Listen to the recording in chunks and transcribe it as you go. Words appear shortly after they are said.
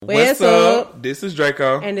What's up? This is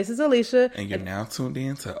Draco. And this is Alicia. And you're now tuned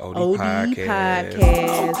in to OD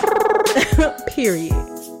Podcast. Period.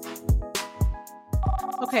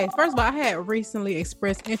 Okay, first of all, I had recently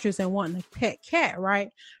expressed interest in wanting a pet cat, right?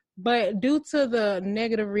 But due to the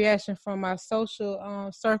negative reaction from my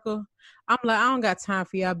social circle, I'm like, I don't got time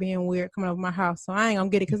for y'all being weird coming over my house, so I ain't gonna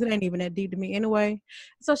get it because it ain't even that deep to me anyway.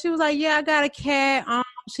 So she was like, yeah, I got a cat.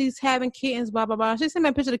 She's having kittens, blah, blah, blah. She sent me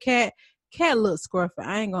a picture of the cat. Cat looks scruffy.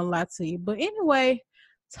 I ain't gonna lie to you. But anyway,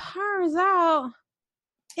 turns out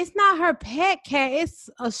it's not her pet cat. It's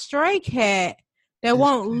a stray cat that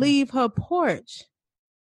won't leave her porch.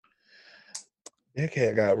 That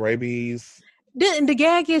cat got rabies. The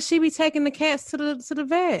gag is she be taking the cats to the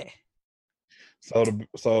vet.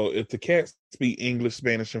 So if the cats speak English,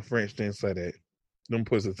 Spanish, and French, then say that. Them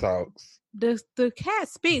pussy talks. The cat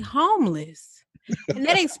speak homeless. And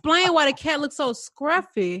that explain why the cat looks so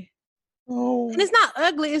scruffy. Oh. And it's not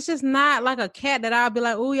ugly. It's just not like a cat that I'll be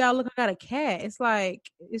like, oh, y'all, look, I got a cat. It's like,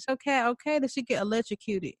 is your cat okay? Does she get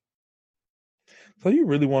electrocuted? So you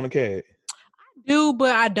really want a cat? I do,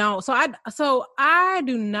 but I don't. So I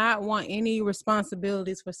do not want any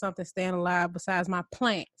responsibilities for something staying alive besides my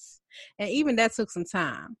plants. And even that took some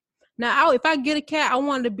time. Now, if I get a cat, I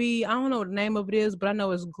want it to be, I don't know what the name of it is, but I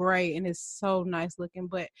know it's gray and it's so nice looking.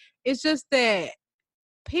 But it's just that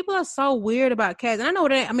people are so weird about cats. And I know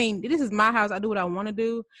that, I mean, this is my house. I do what I want to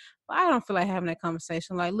do. But I don't feel like having that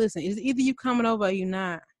conversation. Like, listen, it's either you coming over or you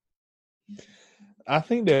not. I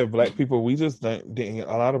think that black people, we just didn't.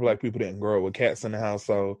 A lot of black people didn't grow up with cats in the house,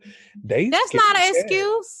 so that's not an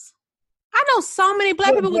excuse. I know so many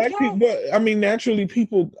black people with cats. But I mean, naturally,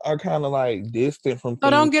 people are kind of like distant from.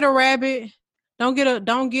 So don't get a rabbit. Don't get a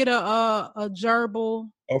gerbil.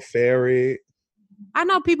 A ferret. I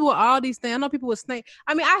know people with all these things. I know people with snakes.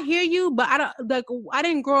 I mean, I hear you, but I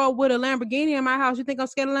didn't grow up with a Lamborghini in my house. You think I'm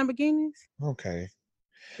scared of Lamborghinis? Okay.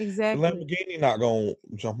 Exactly. The Lamborghini not gonna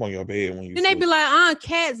jump on your bed when you. Then they be like,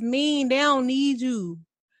 cats mean. They don't need you.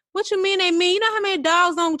 What you mean they mean? You know how many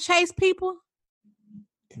dogs don't chase people?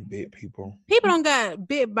 And bit people. People don't got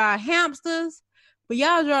bit by hamsters, but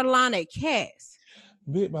y'all draw the line at cats.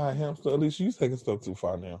 Bit by a hamster? At least you taking stuff too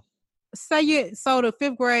far now. So the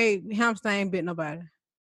 5th grade hamster ain't bit nobody.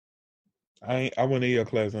 I went in your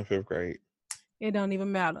class in 5th grade. It don't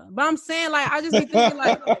even matter. But I'm saying, like, I just be thinking,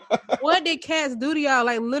 like, what did cats do to y'all?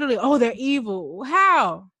 Like, literally, they're evil.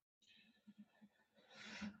 How?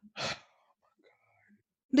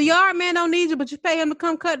 The yard man don't need you, but you pay him to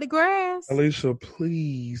come cut the grass. Alicia,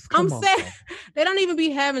 please. I'm saying, they don't even be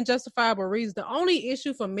having justifiable reasons. The only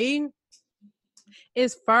issue for me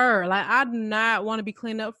is fur. Like, I do not want to be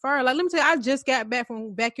cleaning up fur. Like, let me tell you, I just got back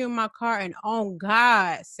from vacuuming my car, and oh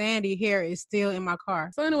God, sandy hair is still in my car.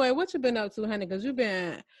 So anyway, what you been up to, honey? Because you've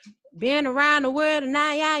been around the world and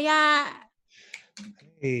yeah.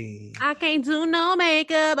 Hey. I can't do no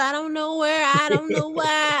makeup. I don't know where. I don't know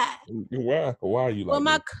why. Why are you like? What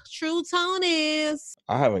my true tone is.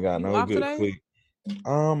 I haven't got no good sleep.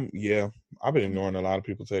 Yeah, I've been ignoring a lot of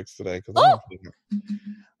people's texts today because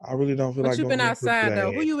I really don't feel like. But you've been outside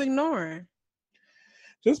though. Who you ignoring?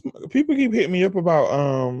 Just people keep hitting me up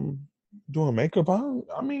about doing makeup.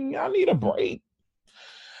 I mean, I need a break.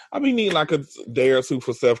 I need like a day or two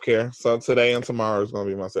for self-care. So today and tomorrow is gonna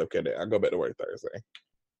be my self-care day. I go back to work Thursday.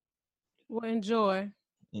 Well, enjoy.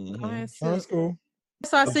 Mm-hmm. Go ahead, that's cool.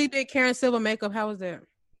 So I see you did Karen Silver makeup. How was that?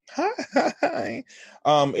 Hi.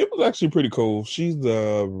 It was actually pretty cool. She's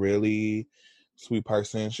a really sweet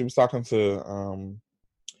person. She was talking to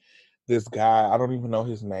this guy. I don't even know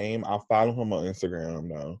his name. I follow him on Instagram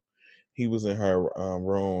though. He was in her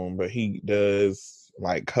room, but he does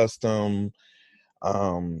like custom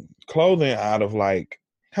clothing out of like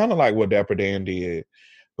kind of like what Dapper Dan did,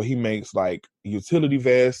 but he makes like utility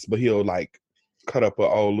vests, but he'll like cut up an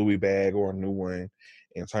old Louis bag or a new one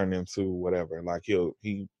and turn it into whatever. Like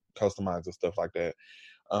he customizes stuff like that.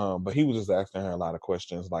 But he was just asking her a lot of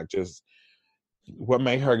questions, like just what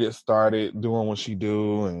made her get started doing what she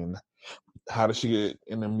do, and how did she get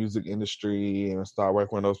in the music industry and start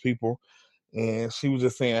working with those people. And she was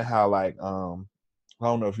just saying how like I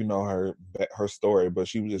don't know if you know her story, but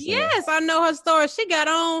she was just saying, yes, I know her story. She got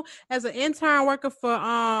on as an intern working for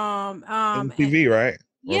MTV, right?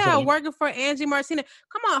 Yeah, working for Angie Martinez.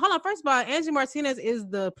 Come on, hold on. First of all, Angie Martinez is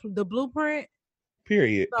the blueprint.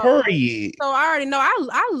 Period. So I already know.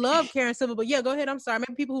 I love Karen Silver, but yeah, go ahead. I'm sorry.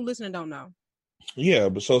 Maybe people who listening don't know. Yeah,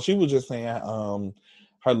 but so she was just saying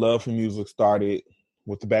her love for music started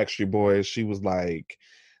with the Backstreet Boys. She was like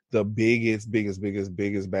the biggest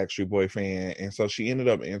Backstreet Boy fan. And so she ended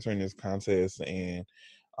up entering this contest and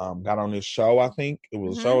got on this show. I think it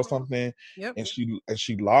was a show or something, Yep. and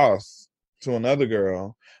she lost to another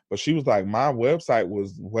girl. But she was like, my website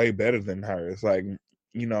was way better than hers. Like,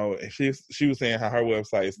 you know, and she was saying how her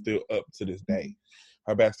website is still up to this day.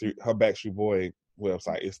 Her Backstreet Boy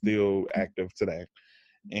website is still active today,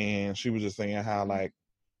 and she was just saying how, like,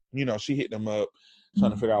 you know, she hit them up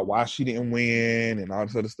trying to figure out why she didn't win and all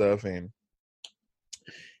this other stuff, and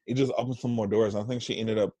it just opened some more doors. I think she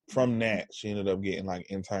ended up getting like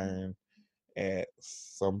intern at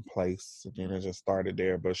some place, and it just started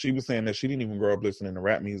there. But she was saying that she didn't even grow up listening to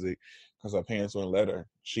rap music because her parents wouldn't let her.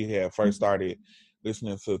 She had first started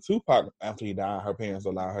listening to Tupac after he died. Her parents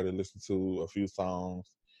allowed her to listen to a few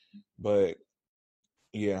songs, but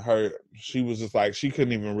yeah, she was just like, she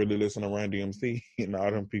couldn't even really listen to Run DMC and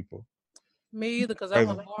all them people. Me either, because I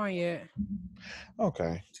wasn't born yet.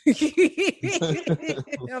 Okay.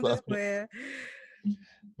 I'm just playing.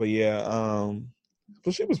 But yeah,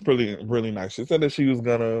 but she was really, really nice. She said that she was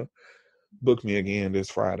gonna book me again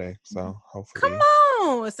this Friday. So hopefully. Come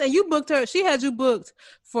on. So you booked her. She had you booked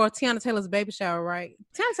for Tiana Taylor's baby shower, right?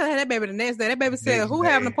 Tiana Taylor had that baby the next day. That baby said, "Who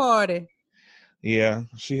having a party?" Yeah,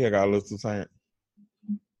 she had got a little time.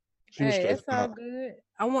 She was stressed that's all good.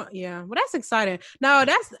 Well, that's exciting. No,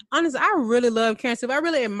 that's honest. I really love Karen Civil. I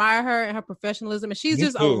really admire her and her professionalism, and she's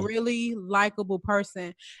just a really likable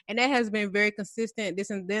person, and that has been very consistent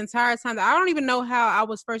the entire time. I don't even know how I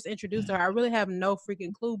was first introduced to her. I really have no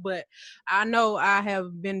freaking clue, but I know I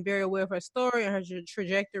have been very aware of her story and her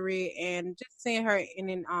trajectory, and just seeing her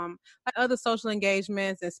in like other social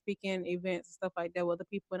engagements and speaking events and stuff like that with other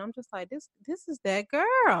people, and I'm just like, this is that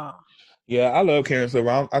girl. Yeah, I love Karen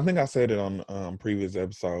Civil. I think I said it on previous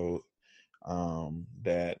episode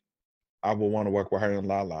that I would want to work with her and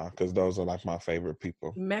Lala because those are like my favorite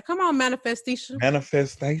people. Come on, Manifestation. Periana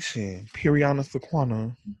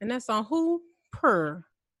Sequana. And that's on who? Per.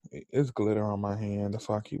 It's glitter on my hand. That's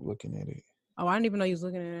why I keep looking at it. Oh, I didn't even know you was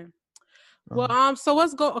looking at it. Well, so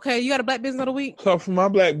let's go. Okay, you got a Black Business of the Week? So for my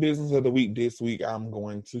Black Business of the Week this week, I'm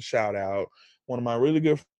going to shout out one of my really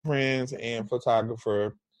good friends and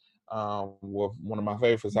photographer. One of my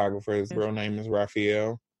favorite photographers. His real name is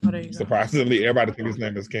Raphael. Surprisingly, everybody thinks his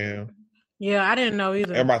name is Cam. Yeah, I didn't know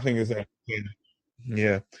either. Everybody thinks his name is Cam.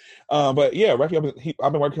 Yeah. But yeah, Raphael,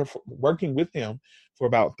 I've been working with him for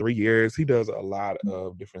about 3 years. He does a lot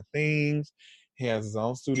of different things. He has his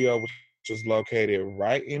own studio, which is located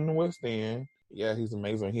right in the West End. Yeah, he's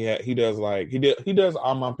amazing. He does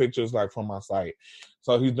all my pictures like from my site.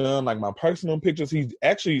 So he's done like my personal pictures. He's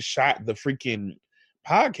actually shot the freaking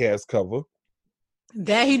podcast cover.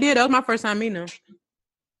 That he did. That was my first time meeting him.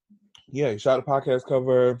 Yeah, he shot a podcast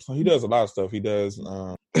cover. So he does a lot of stuff. He does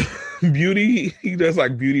beauty. He does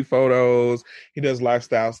like beauty photos. He does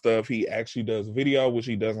lifestyle stuff. He actually does video, which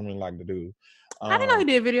he doesn't really like to do. I didn't know he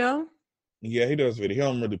did video. Yeah, he does video. He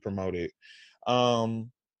don't really promote it.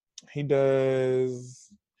 He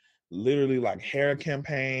does literally like hair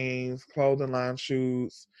campaigns, clothing line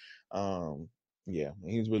shoots. Yeah,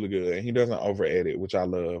 he's really good. And he doesn't over edit, which I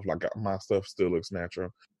love. Like my stuff still looks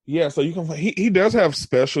natural. Yeah, so you can. He does have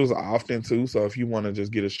specials often too. So if you want to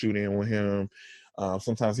just get a shoot in with him,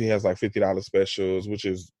 sometimes he has like $50 specials, which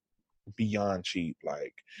is beyond cheap.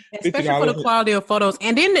 Like especially $50 for the quality of photos.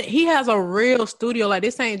 And then he has a real studio. Like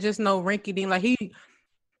this ain't just no rinky dink. Like he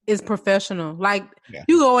is professional. Like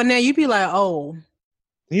you go in there, you be like, oh.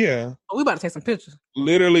 Yeah. We about to take some pictures.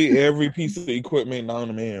 Literally every piece of equipment known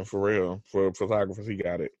to man, for real. For photographers, he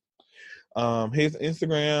got it. His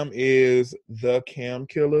Instagram is the Cam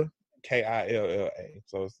Killer, Killa.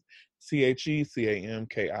 So it's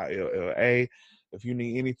CheCamKilla. If you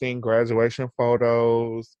need anything, graduation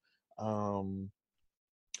photos,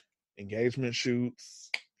 engagement shoots,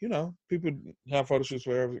 you know, people have photo shoots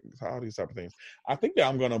for all these type of things. I think that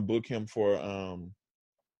I'm gonna book him for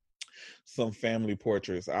some family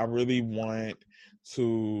portraits. I really want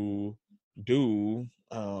to do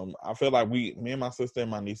I feel like me and my sister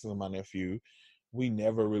and my nieces and my nephew, we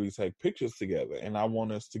never really take pictures together, and I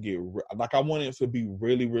want us to get I want it to be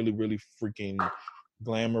really, really, really freaking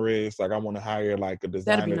glamorous. Like I want to hire like a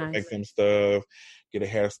designer to make them stuff, get a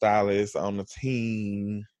hairstylist on the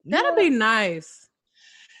team. That'll be nice.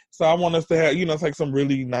 So I want us to have, take some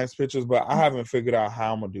really nice pictures, but I haven't figured out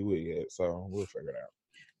how I'm gonna do it yet. So we'll figure it out.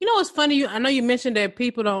 You know what's funny? I know you mentioned that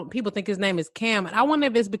people think his name is Cam, and I wonder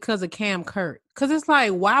if it's because of Cam Kurt. Because it's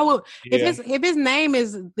like, why would if his name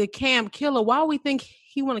is the Cam Killer, why would we think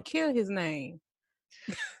he want to kill his name?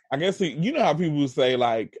 I guess you know how people say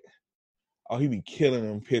like, oh, he be killing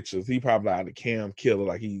them pictures. He probably like the Cam Killer,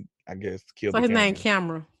 like he, I guess, killed. So his name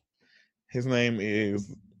Camera. His name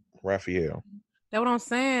is Raphael. That's what I'm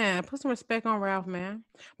saying. Put some respect on Ralph, man.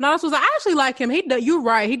 No, this was I actually like him. You're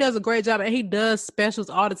right. He does a great job, and he does specials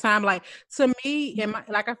all the time. Like to me,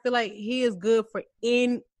 like I feel like he is good for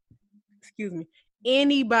excuse me,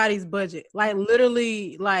 anybody's budget. Like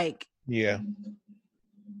literally, like Yeah.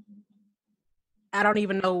 I don't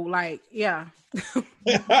even know. Like yeah.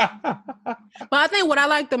 But I think what I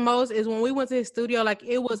like the most is when we went to his studio, like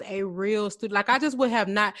it was a real studio. Like I just would have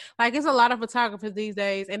not like it's a lot of photographers these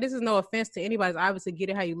days, and this is no offense to anybody. Obviously, get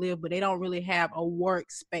it how you live, but they don't really have a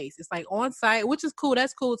workspace. It's like on site, which is cool.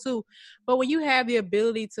 That's cool too. But when you have the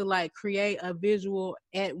ability to like create a visual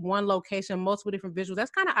at one location, multiple different visuals,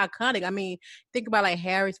 that's kind of iconic. I mean, think about like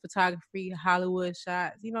Harry's photography, Hollywood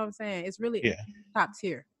shots. You know what I'm saying? It's really Yeah. top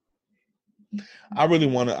tier. I really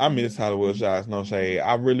want to. I miss Hollywood shots. No shade.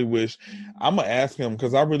 I really wish. I'm gonna ask him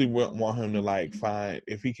because I really want him to like find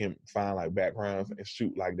if he can find like backgrounds and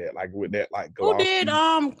shoot like that, like with that like Who glossy. did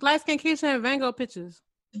Light Skin Kitchen and Van Gogh pictures?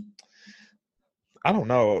 I don't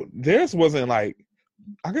know. Theirs wasn't like.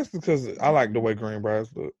 I guess because I like the way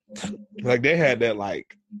Greenbriers look. Like they had that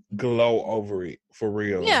like glow over it for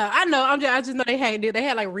real. Yeah, I know. I just know they had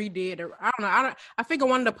like redid it. I don't know. I figure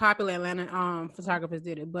one of the popular Atlanta photographers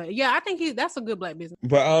did it. But yeah, I think that's a good black business.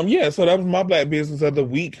 But yeah, so that was my black business of the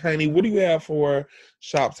week, honey. What do you have for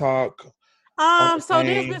Shop Talk? So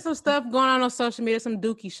there's been some stuff going on social media, some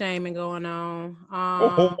dookie shaming going on.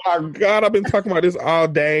 Oh my God, I've been talking about this all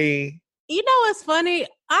day. You know what's funny?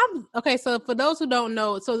 Okay, so for those who don't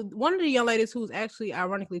know, so one of the young ladies who's actually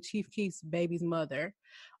ironically Chief Keef's baby's mother.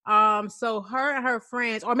 So her and her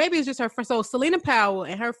friends, or maybe it's just her friend. So Selena Powell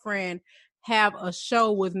and her friend have a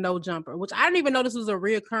show with No Jumper, which I didn't even know this was a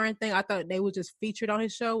reoccurring thing. I thought they were just featured on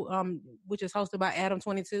his show, which is hosted by Adam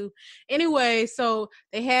 22. Anyway, so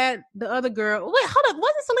they had the other girl. Wait, hold up.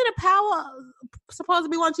 Wasn't Selena Powell supposed to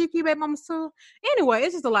be one of Chief Keef baby mamas too? Anyway,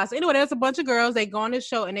 it's just a lot. So anyway, there's a bunch of girls. They go on this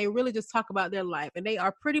show and they really just talk about their life. And they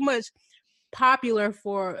are pretty much popular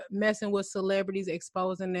for messing with celebrities,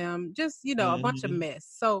 exposing them, just a bunch of mess.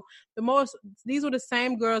 So these were the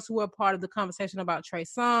same girls who were part of the conversation about Trey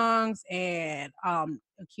Songz and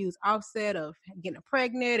accused Offset of getting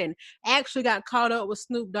pregnant and actually got caught up with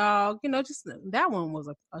Snoop Dogg. Just that one was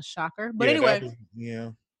a shocker. But anyway,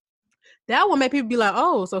 that one made people be like,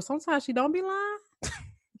 oh, so sometimes she don't be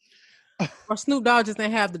lying. Or Snoop Dogg just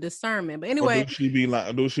didn't have the discernment. But anyway, or do she be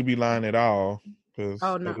lying? Do she be lying at all?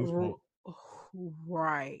 Oh no.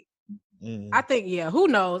 Right. I think, who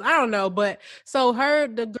knows? I don't know. But so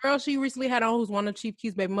the girl she recently had on, who's one of Chief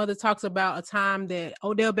Keef's baby mother, talks about a time that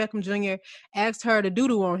Odell Beckham Jr. asked her to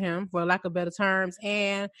doo-doo on him, for lack of better terms.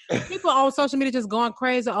 And people on social media just going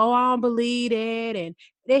crazy. Oh, I don't believe it. And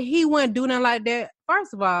that he wouldn't do nothing like that.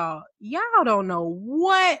 First of all, y'all don't know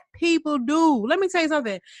what people do. Let me tell you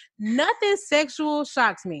something. Nothing sexual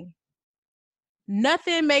shocks me.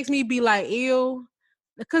 Nothing makes me be like, ew.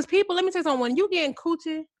 Because people, let me tell you something, when you getting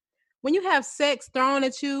coochie, when you have sex thrown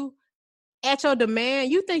at you at your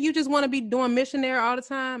demand, you think you just want to be doing missionary all the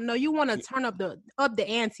time? No, you want to turn up the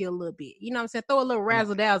ante a little bit. You know what I'm saying? Throw a little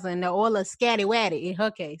razzle dazzle in there, or a little scatty waddy in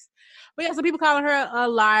her case. But yeah, so people calling her a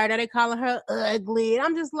liar, that they calling her ugly. And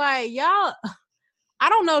I'm just like, y'all, I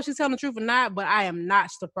don't know if she's telling the truth or not, but I am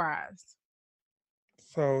not surprised.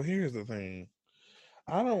 So here's the thing.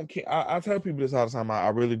 I tell people this all the time. I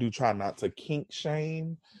really do try not to kink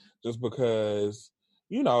shame, just because,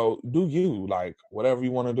 do you like whatever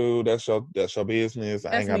you want to do? That's your business.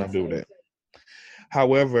 I ain't got to do that.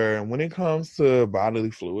 However, when it comes to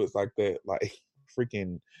bodily fluids like that, like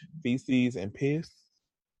freaking feces and piss,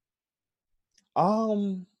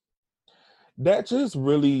 that just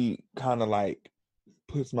really kind of like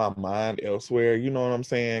puts my mind elsewhere, you know what I'm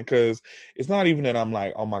saying? Because it's not even that I'm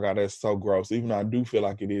like, oh my God, that's so gross, even though I do feel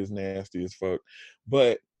like it is nasty as fuck.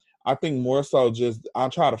 But I think more so just I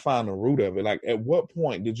try to find the root of it. Like, at what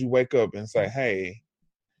point did you wake up and say, hey,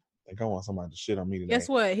 I think I want somebody to shit on me today? Guess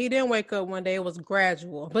what? He didn't wake up one day. It was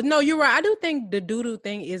gradual. But no, you're right. I do think the doo-doo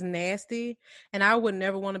thing is nasty, and I would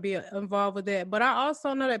never want to be involved with that. But I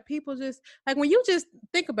also know that people just, like, when you just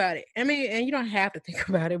think about it, I mean, and you don't have to think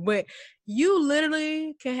about it, but you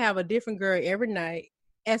literally can have a different girl every night.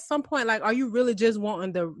 At some point, like, are you really just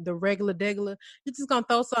wanting the regular degular? You're just going to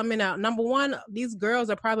throw something out. Number one, these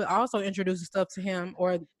girls are probably also introducing stuff to him,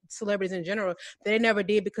 or celebrities in general, they never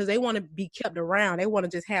did, because they want to be kept around. They want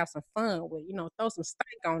to just have some fun with, throw some stank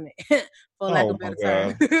on it, for lack of a better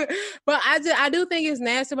term. But I do think it's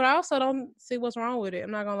nasty, but I also don't see what's wrong with it.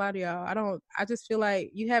 I'm not gonna lie to y'all. I just feel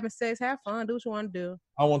like you having sex, have fun, do what you want to do.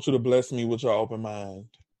 I want you to bless me with your open mind.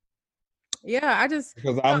 Yeah,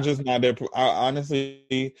 because I'm just not there.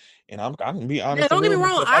 Honestly, and I can be honest. Yeah, don't get me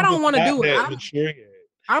wrong. I don't want to do it.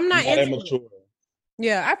 I'm not into mature.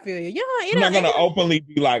 Yeah, I feel you. I'm not gonna openly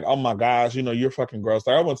be like, oh my gosh, you're fucking gross.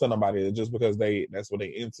 Like I won't tell nobody that just because that's what they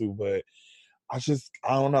into, but I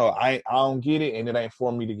don't know. I don't get it and it ain't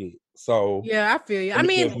for me to get. So yeah, I feel you. let I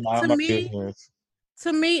me just mean, mind my business.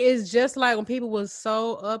 to me, it's just like when people was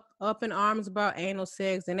so up in arms about anal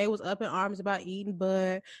sex, and they was up in arms about eating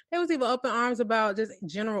bud. They was even up in arms about just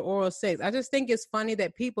general oral sex. I just think it's funny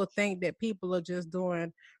that people think that people are just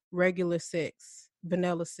doing regular sex,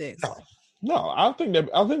 vanilla sex. No, I think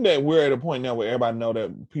that we're at a point now where everybody know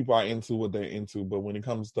that people are into what they're into, but when it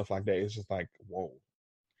comes to stuff like that, it's just like, whoa.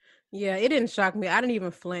 Yeah, it didn't shock me. I didn't even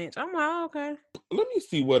flinch. I'm like, oh, okay. Let me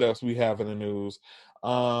see what else we have in the news.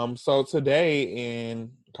 So today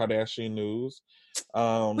in Kardashian news,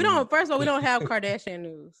 We don't. First of all, we don't have Kardashian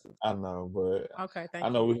news. I know, but Okay, I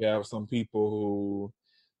thank know you. we have some people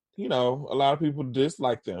who, a lot of people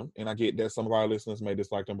dislike them, and I get that some of our listeners may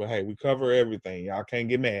dislike them, but hey, we cover everything. Y'all can't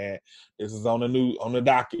get mad. This is on the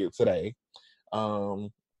docket today.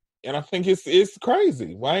 And I think it's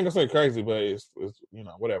crazy. Well, I ain't gonna say crazy, but it's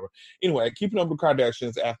whatever. Anyway, Keeping Up with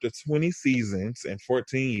Kardashians after 20 seasons and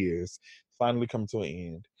 14 years finally come to an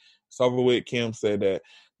end. It's over with. Kim said that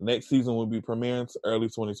the next season will be premiering early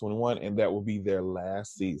 2021, and that will be their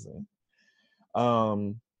last season.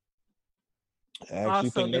 I actually Also,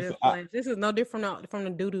 think didn't flinch. This is no different from the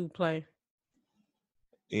doo-doo play.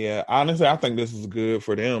 Yeah, honestly, I think this is good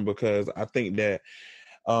for them because I think that,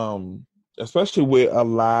 especially with a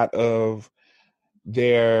lot of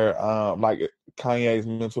their like Kanye's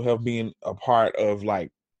mental health being a part of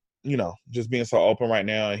like just being so open right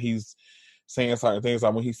now, and he's saying certain things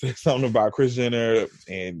like when he said something about Kris Jenner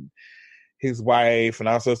and his wife and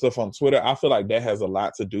all that stuff on Twitter. I feel like that has a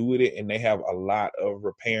lot to do with it, and they have a lot of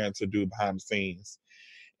repairing to do behind the scenes.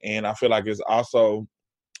 And I feel like it's also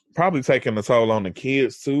probably taking a toll on the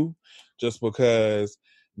kids too, just because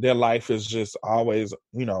their life is just always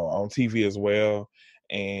on TV as well.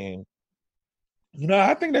 And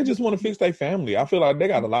I think they just want to fix their family. I feel like they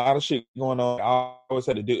got a lot of shit going on. I always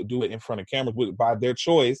had to do it in front of cameras by their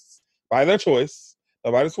choice. By their choice.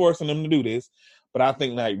 Nobody's forcing them to do this. But I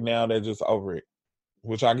think like now they're just over it,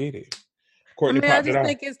 which I get it. I Courtney mean, I popped it just out.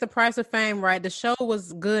 think it's the price of fame, right? The show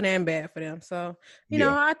was good and bad for them. So,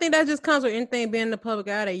 Yeah. I think that just comes with anything being in the public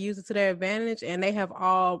eye. They use it to their advantage. And they have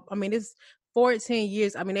it's 14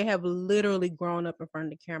 years. I mean, they have literally grown up in front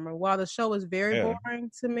of the camera. While the show is very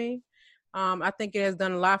boring to me, I think it has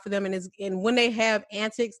done a lot for them. And when they have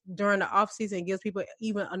antics during the off season, it gives people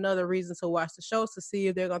even another reason to watch the shows to see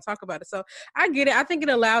if they're going to talk about it. So I get it. I think it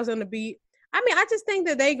allows them to be. I mean, I just think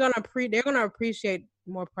that they're gonna appreciate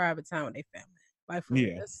more private time with their family. Like for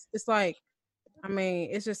real. It's like, I mean,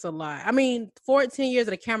 it's just a lot. I mean, 14 years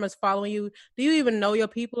of the cameras following you. Do you even know your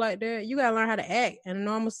people like that? You gotta learn how to act in a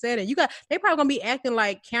normal setting. They probably gonna be acting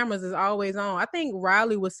like cameras is always on. I think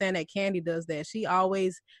Riley was saying that Candy does that. She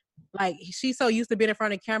always she's so used to being in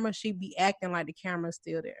front of the camera, she be acting like the camera's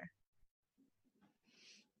still there.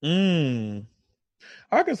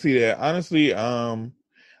 I can see that. Honestly,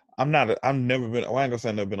 I've never been, well, I ain't gonna say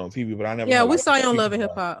I've never been on TV, but I never Yeah, had we like saw a you on Love speaking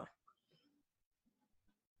and Hip role. Hop.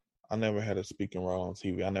 I never had a speaking role on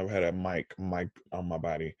TV. I never had a mic on my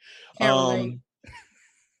body. Can't relate.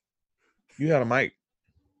 You had a mic?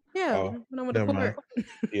 Yeah, Oh, when I went to never mind. court.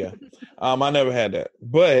 Yeah. I never had that.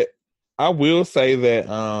 But I will say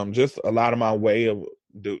that just a lot of my way of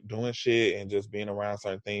doing shit and just being around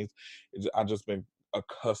certain things, I've just been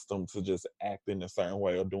accustomed to just acting a certain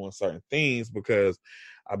way or doing certain things because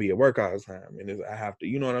I be at work all the time and I have to,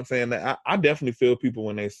 you know what I'm saying? I definitely feel people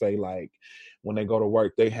when they say like when they go to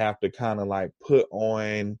work, they have to kind of like put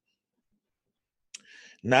on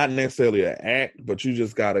not necessarily an act, but you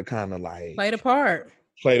just got to kind of like Play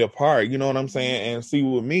the part. You know what I'm saying? And see,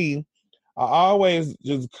 with me, I always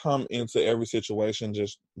just come into every situation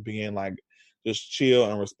just being like just chill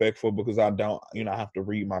and respectful because I don't, I have to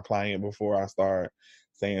read my client before I start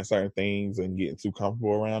saying certain things and getting too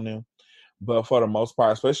comfortable around them. But for the most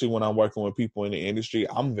part, especially when I'm working with people in the industry,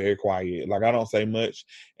 I'm very quiet. Like I don't say much,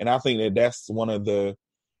 and I think that that's one of the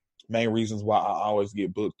main reasons why I always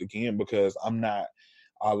get booked again because I'm not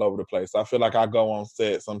all over the place. I feel like I go on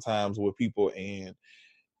set sometimes with people and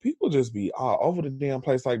people just be all over the damn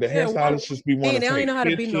place. Like the hairstylists just be They wanting to don't even take know how to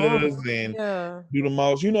be pictures normal. and Yeah. do the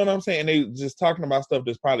most. You know what I'm saying? And they just talking about stuff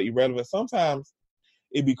that's probably irrelevant. Sometimes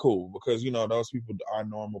it'd be cool because those people are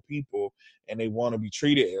normal people and they want to be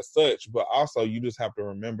treated as such. But also, you just have to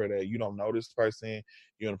remember that you don't know this person.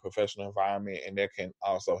 You're in a professional environment, and that can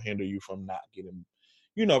also hinder you from not getting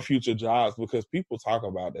future jobs because people talk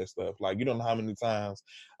about that stuff. Like, you don't know how many times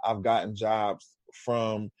I've gotten jobs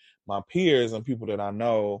from my peers and people that I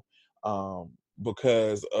know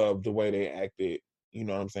because of the way they acted you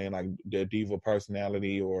know what I'm saying, like their diva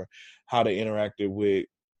personality or how they interacted with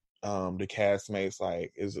the castmates,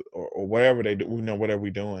 like or whatever they do, whatever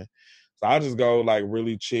we're doing. So I just go like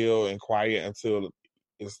really chill and quiet until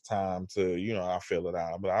it's time to, I feel it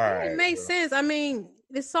out. But all Yeah, right, it makes sense. I mean,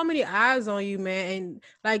 there's so many eyes on you, man. And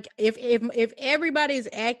like, if everybody's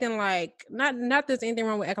acting like not there's anything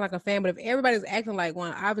wrong with acting like a fan, but if everybody's acting like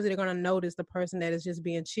one, obviously they're gonna notice the person that is just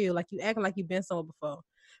being chill, like you acting like you've been somewhere before.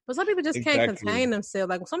 But some people just can't exactly. contain themselves.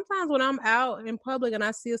 Like sometimes when I'm out in public and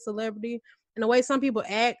I see a celebrity, and the way some people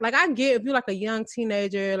act, like I get if you're like a young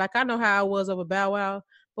teenager, like I know how I was over Bow Wow,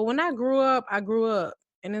 but when I grew up, I grew up.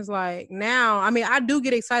 And it's like now, I mean, I do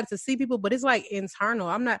get excited to see people, but it's like internal.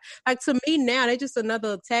 I'm not like to me now, they're just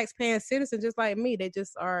another tax-paying citizen, just like me. They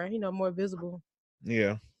just are, more visible.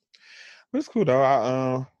 Yeah, but it's cool though.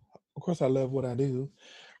 Of course, I love what I do,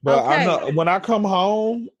 but I Okay. know when I come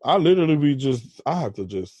home, I literally I have to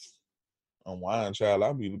just unwind, child.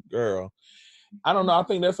 I'll be girl. I don't know. I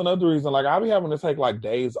think that's another reason. Like, I'll be having to take like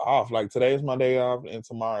days off. Like today's my day off, and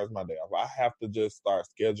tomorrow is my day off. I have to just start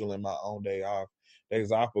scheduling my own days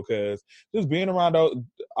off, because just being around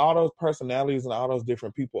all those personalities and all those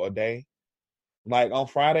different people a day. Like on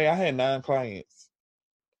Friday, I had 9 clients,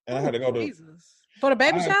 and I Oh, had to go to. Jesus. For the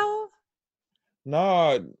baby I had, shower?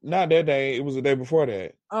 no, not that day. It was the day before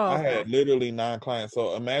that. Oh, I okay. had literally 9 clients.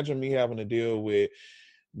 So imagine me having to deal with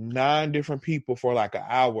 9 different people for like an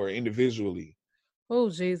hour individually. Oh,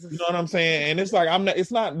 You know Jesus. what I'm saying? And it's like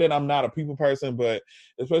it's not that I'm not a people person, but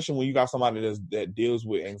especially when you got somebody that deals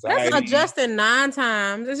with That's anxiety. adjusting 9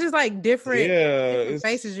 times. It's just like Yeah, different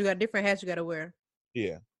faces. You got different hats you got to wear.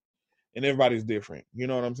 yeah. And everybody's different. You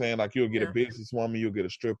know what I'm saying? Like you'll get a Yeah. businesswoman, you'll get a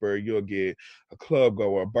stripper, you'll get a club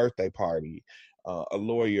goer, a birthday party, a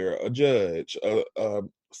lawyer, a judge, a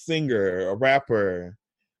singer, a rapper,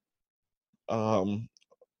 um,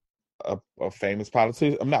 a famous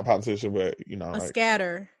politician. I'm not a politician, but A like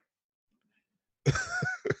scatter.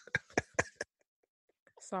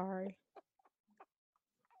 Sorry.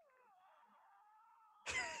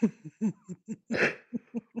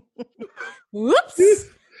 Whoops.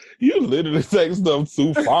 you literally take stuff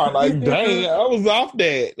too far. Like, dang, I was off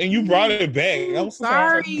that, and you brought it back. I'm so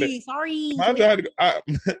sorry. Sorry. I had to, I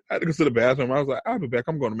had to go to the bathroom. I was like, I'll be back.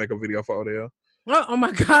 I'm going to make a video for Odell. Oh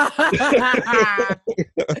my God.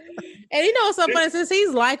 And you know what's so funny? Since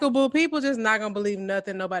he's likable, people just not gonna believe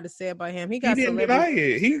nothing nobody said about him. He He got didn't celebrity. deny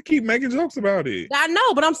it. He keep making jokes about it. I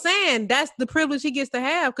know, but I'm saying that's the privilege he gets to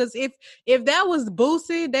have. Because if that was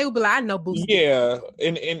Boosie, they would be like, I know Boosie. Yeah,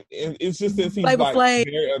 and it's just since he's Flavor like Flav.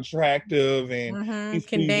 very attractive and he's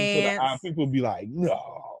Can pleasing to the eye, dance. people be like,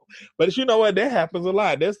 no. But you know what? That happens a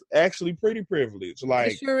lot. That's actually pretty privileged. It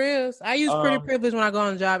Like, sure is. I use pretty privilege when I go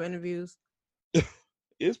on job interviews.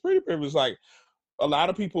 it's pretty privileged. Like, a lot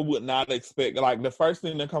of people would not expect, like the first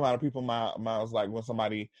thing that come out of people's mouths, like when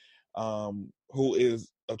somebody who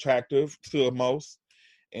is attractive to most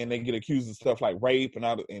and they get accused of stuff like rape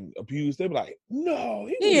and abuse, they be like, no,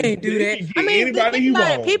 He ain't do that. can I get mean, anybody think he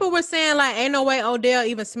about it. wants. People were saying like, ain't no way Odell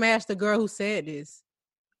even smashed the girl who said this.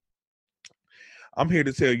 I'm here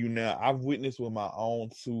to tell you now, I've witnessed with my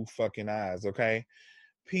own 2 fucking eyes, okay?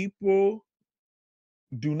 People,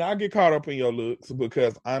 do not get caught up in your looks,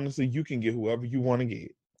 because honestly, you can get whoever you want to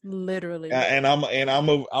get. Literally. And I'm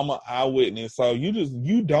a eyewitness. So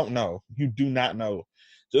you don't know. You do not know.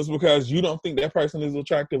 Just because you don't think that person is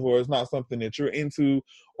attractive or it's not something that you're into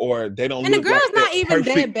or they don't And the look like girl's not even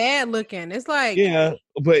perfect. that bad looking. It's like, yeah,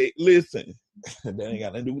 but listen, that ain't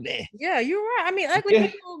got nothing to do with that. yeah, you're right. I mean, ugly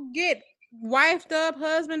people get wifed up,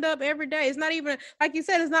 husband up every day. It's not even, like you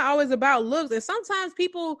said, it's not always about looks. And sometimes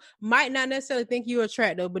people might not necessarily think you're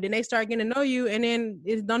attractive, but then they start getting to know you, and then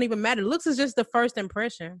it don't even matter. Looks is just the first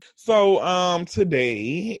impression. So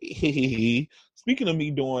today, speaking of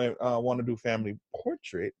me doing want to do family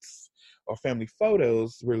portraits or family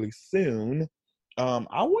photos really soon,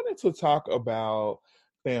 I wanted to talk about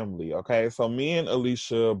family. Okay, so me and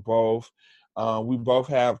Alicia both we both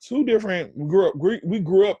have 2 different we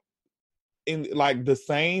grew up in like the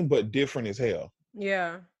same but different as hell.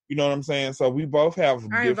 Yeah. You know what I'm saying? So we both have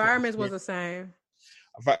Our different environments was the same.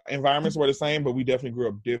 environments were the same, but we definitely grew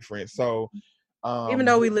up different. So Even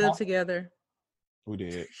though we lived together. we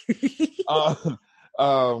did.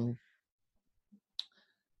 um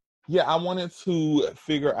yeah, I wanted to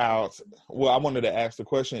figure out, well, I wanted to ask the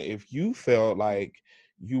question, if you felt like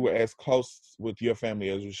you were as close with your family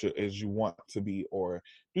as you want to be, or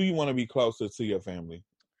do you want to be closer to your family?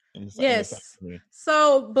 in the same Yes. for me.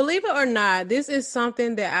 So believe it or not, this is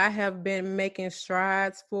something that I have been making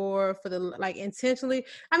strides for the like intentionally.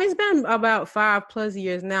 I mean, it's been about 5+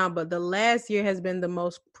 years now, but the last year has been the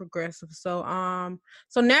most progressive. So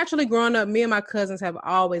naturally growing up, me and my cousins have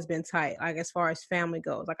always been tight, like as far as family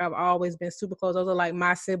goes. Like I've always been super close. Those are like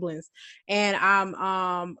my siblings. And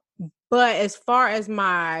but as far as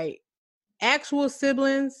my actual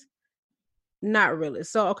siblings, not really.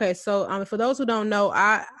 So okay, so for those who don't know,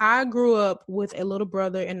 I grew up with a little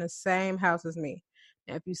brother in the same house as me.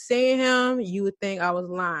 Now, if you see him, you would think I was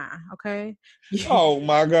lying. Okay. Oh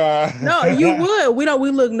my God. No, you would.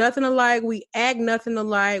 We look nothing alike. We act nothing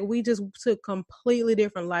alike. We just took completely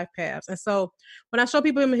different life paths. And so when I show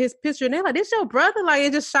people him his picture, and they're like, "This your brother?" Like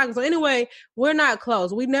it just shocks. So anyway, we're not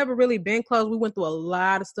close. We never really been close. We went through a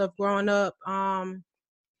lot of stuff growing up.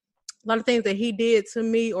 A lot of things that he did to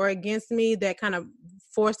me or against me that kind of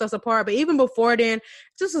forced us apart. But even before then,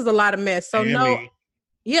 just was a lot of mess. So And no, me.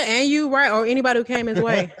 yeah, and you, right, or anybody who came his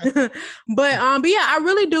way. But yeah, I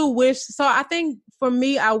really do wish. So I think for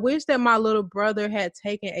me, I wish that my little brother had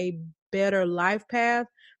taken a better life path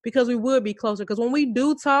because we would be closer. Because when we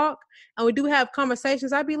do talk and we do have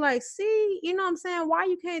conversations, I'd be like, see, you know what I'm saying? Why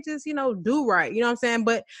you can't just, do right? You know what I'm saying?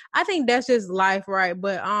 But I think that's just life, right?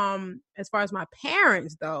 But as far as my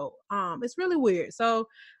parents though, it's really weird. So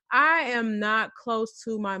I am not close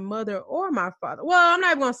to my mother or my father. Well, I'm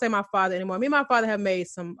not even going to say my father anymore. Me and my father have made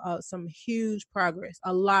some huge progress,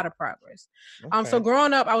 a lot of progress. So Okay.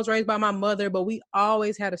 growing up, I was raised by my mother, but we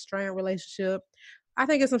always had a strained relationship. I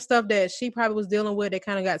think it's some stuff that she probably was dealing with that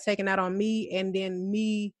kind of got taken out on me, and then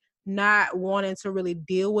me not wanting to really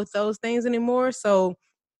deal with those things anymore. So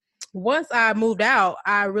once I moved out,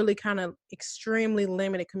 I really kind of extremely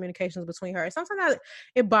limited communications between her. Sometimes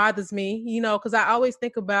it bothers me, because I always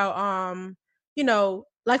think about,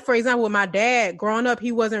 like for example, with my dad growing up,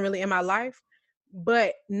 he wasn't really in my life,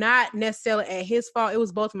 but not necessarily at his fault. It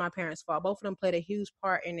was both of my parents' fault. Both of them played a huge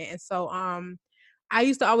part in it. And so, I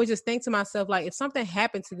used to always just think to myself, like, if something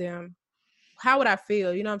happened to them, how would I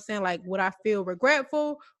feel? You know what I'm saying? Like, would I feel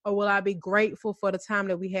regretful or will I be grateful for the time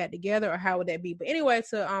that we had together, or how would that be? But anyway,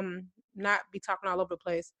 to not be talking all over the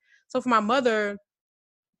place. So for my mother,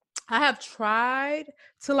 I have tried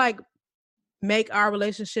to like make our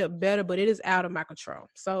relationship better, but it is out of my control.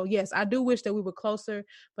 So yes, I do wish that we were closer,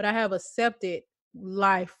 but I have accepted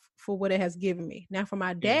life for what it has given me. Now for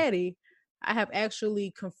my Yeah. daddy, I have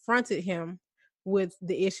actually confronted him with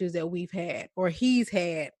the issues that we've had or he's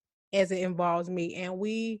had as it involves me. And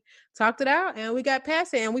we talked it out and we got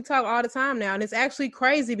past it and we talk all the time now. And it's actually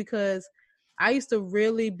crazy because I used to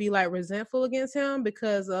really be like resentful against him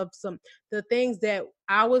because of the things that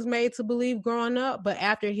I was made to believe growing up. But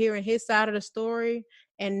after hearing his side of the story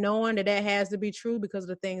and knowing that has to be true because of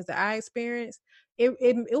the things that I experienced,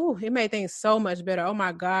 it made things so much better. Oh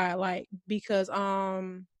my God. Like, because,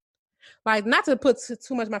 like not to put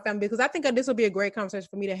too much in my family, because I think this will be a great conversation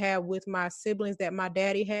for me to have with my siblings that my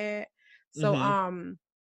daddy had. So, Mm-hmm.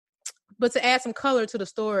 but to add some color to the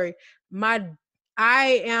story,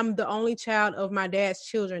 I am the only child of my dad's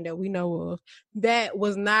children that we know of that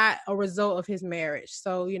was not a result of his marriage.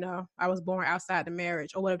 So, I was born outside the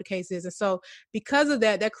marriage or whatever the case is. And so because of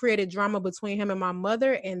that, that created drama between him and my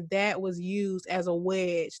mother. And that was used as a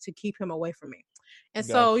wedge to keep him away from me. And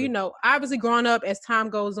so, Gotcha. obviously growing up as time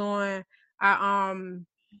goes on, I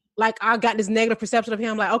got this negative perception of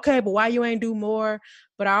him, like, okay, but why you ain't do more?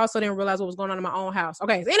 But I also didn't realize what was going on in my own house.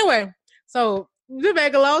 Okay. So anyway, so to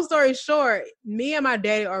make a long story short, me and my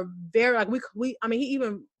daddy are very like I mean, he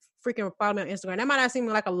even freaking followed me on Instagram. That might not seem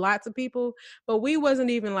like a lot to people, but we wasn't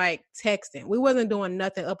even like texting. We wasn't doing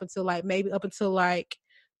nothing up until like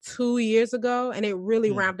 2 years ago. And it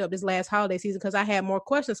really ramped up this last holiday season because I had more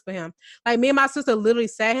questions for him. Like me and my sister literally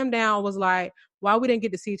sat him down, was like, why we didn't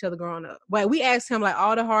get to see each other growing up. But we asked him like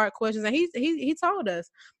all the hard questions and he told us.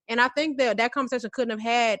 And I think that conversation couldn't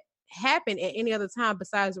have happened at any other time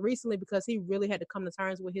besides recently because he really had to come to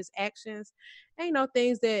terms with his actions and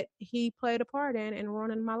things that he played a part in and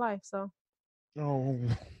ruining my life. So Oh,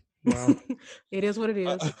 wow. it is what it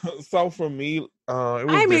is. So for me, it I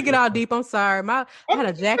was ain't mean to get different. all deep. I'm sorry. I I had mean,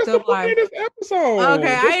 a jacked that's the up point life. of this Okay, episode.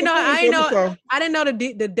 That's the point of this episode. I didn't know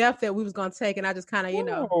the depth that we was gonna take, and I just kind of,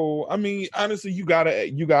 No, I mean, honestly, you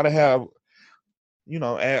gotta have,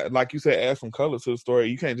 like you said, add some color to the story.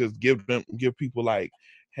 You can't just give people like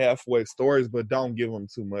halfway stories, but don't give them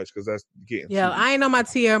too much because that's getting yeah. too. I ain't know my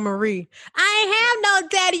Tierra Marie. I ain't have no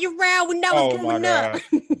daddy around when I was Oh my growing up.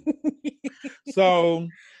 God. So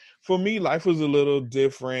for me, life was a little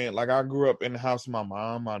different. Like I grew up in the house with my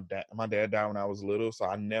mom. My dad died when I was little, so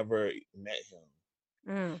I never met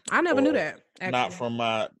him. I never knew Or that not actually. from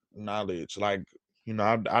my knowledge. Like,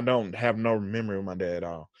 I don't have no memory of my dad at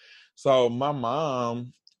all. So my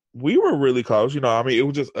mom, we were really close. I mean, it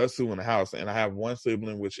was just us two in the house, and I have one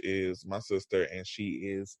sibling, which is my sister, and she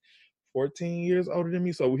is 14 years older than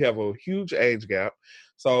me. So we have a huge age gap.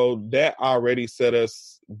 So that already set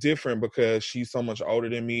us different because she's so much older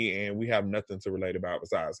than me, and we have nothing to relate about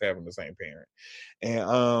besides having the same parent.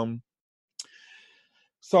 And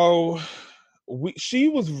so she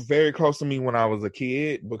was very close to me when I was a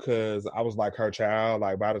kid because I was like her child.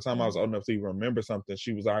 Like by the time I was old enough to even remember something,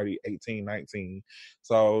 she was already 18, 19.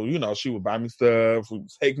 So, she would buy me stuff, would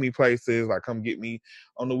take me places, like come get me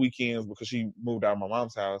on the weekends because she moved out of my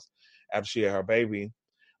mom's house after she had her baby.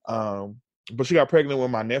 But she got pregnant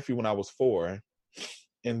with my nephew when I was 4.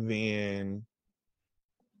 And then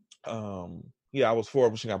I was 4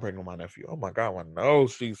 when she got pregnant with my nephew. Oh my God, my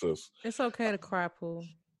nose, Jesus. It's okay to cry, Pooh.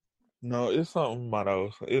 No, it's something my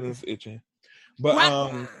nose. It is itching. But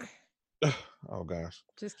oh gosh.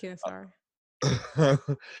 Just kidding, sorry.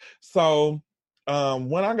 So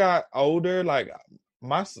when I got older, like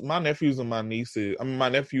my nephews and my nieces, I mean my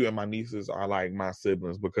nephew and my nieces are like my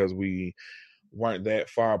siblings because we weren't that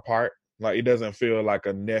far apart. Like it doesn't feel like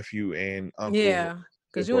a nephew and uncle. Yeah,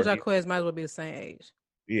 because you and Jaquez might as well be the same age.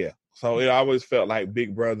 Yeah. So it always felt like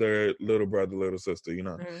big brother, little sister,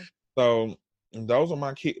 Mm-hmm. So those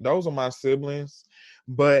are my siblings.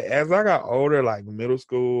 But as I got older, like middle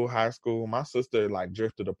school, high school, my sister like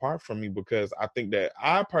drifted apart from me because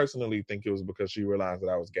I personally think it was because she realized that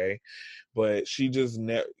I was gay. But she just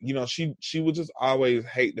she would just always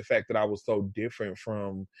hate the fact that I was so different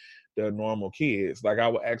from the normal kids. Like I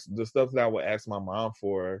would ask the stuff that I would ask my mom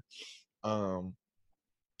for.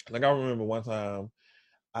 Like I remember one time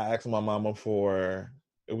I asked my mama for,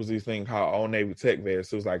 it was this thing called Old Navy Tech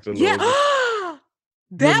Vest. It was like the little.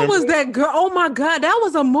 That was that girl. Oh my God, that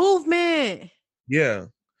was a movement. Yeah.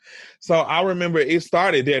 So I remember it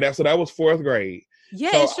started there. That was 4th grade.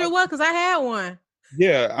 Yeah, so it sure was because I had one.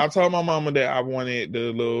 Yeah, I told my mama that I wanted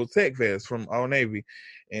the little tech vest from Old Navy,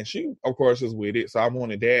 and she, of course, was with it. So I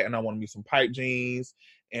wanted that, and I wanted me some pipe jeans,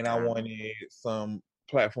 and I wanted some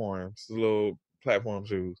little platform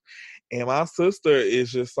shoes. And my sister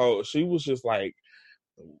is just she was just like,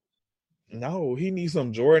 no, he needs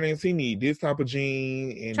some Jordans. He need this type of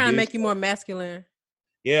jean and trying to make you more masculine.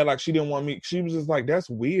 Yeah, like she didn't want me. She was just like, that's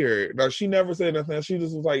weird. Like she never said nothing. She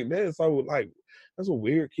just was like, that's what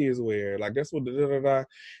weird kids wear. Like that's what da.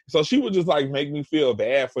 So she would just like make me feel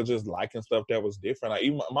bad for just liking stuff that was different. Like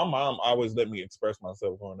even my mom always let me express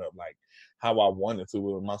myself growing up, like how I wanted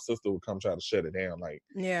to. And my sister would come try to shut it down. Like,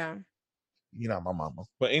 yeah. You're not my mama.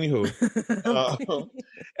 But anywho,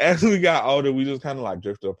 as we got older, we just kind of like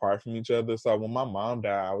drifted apart from each other. So when my mom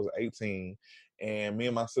died, I was 18, and me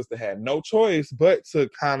and my sister had no choice but to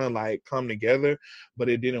kind of like come together, but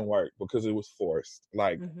it didn't work because it was forced.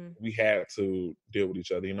 Like we had to deal with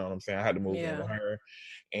each other. You know what I'm saying? I had to move in with her,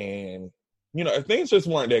 and things just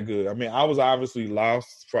weren't that good. I mean, I was obviously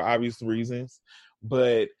lost for obvious reasons,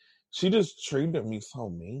 but she just treated me so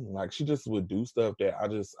mean. Like she just would do stuff that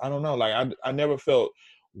I don't know. Like I never felt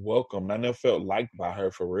welcomed. I never felt liked by her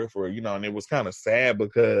for real. And it was kind of sad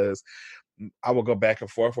because I would go back and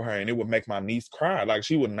forth with her and it would make my niece cry. Like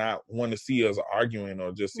she would not want to see us arguing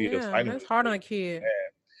or just see us fighting. That's hard on a kid.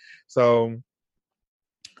 So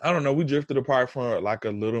I don't know. We drifted apart for like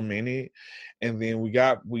a little minute, and then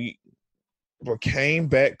we became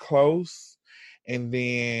back close, and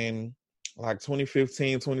then like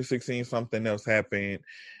 2015, 2016, something else happened.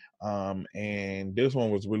 And this one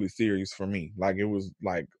was really serious for me. Like it was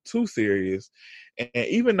like too serious. And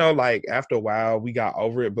even though like after a while we got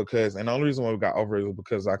over it and the only reason why we got over it was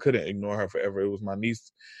because I couldn't ignore her forever. It was my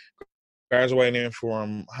niece graduating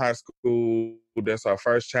from high school. That's our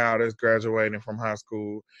first child that's graduating from high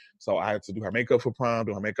school. So I had to do her makeup for prom,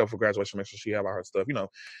 do her makeup for graduation, make sure she had all her stuff,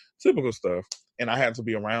 typical stuff. And I had to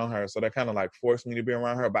be around her. So that kind of like forced me to be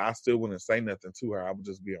around her, but I still wouldn't say nothing to her. I would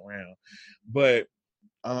just be around. But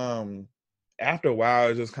after a while,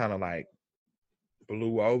 it just kind of like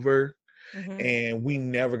blew over and we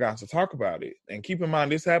never got to talk about it. And keep in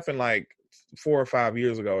mind, this happened like 4 or 5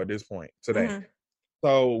 years ago at this point today.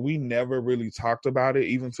 So we never really talked about it,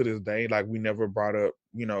 even to this day. Like we never brought up,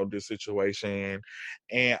 this situation.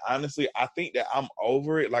 And honestly, I think that I'm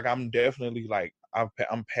over it. Like I'm definitely like,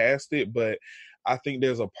 I'm past it, but I think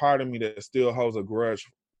there's a part of me that still holds a grudge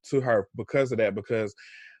to her because of that, because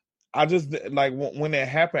I just like when that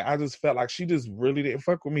happened, I just felt like she just really didn't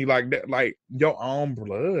fuck with me like that, like your own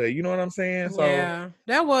blood. You know what I'm saying? So yeah,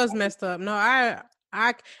 that was messed up. No, I,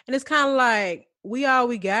 and it's kind of like we all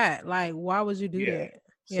we got. Like, why would you do that?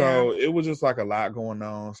 So it was just like a lot going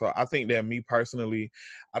on. So I think that me personally,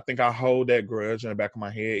 I think I hold that grudge in the back of my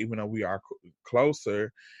head, even though we are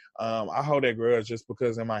closer. I hold that grudge just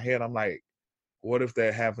because in my head I'm like, what if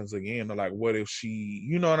that happens again? Or like, what if she,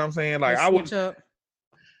 you know what I'm saying? Like, I would, switch up.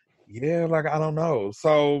 yeah, like I don't know.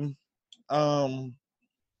 So, um,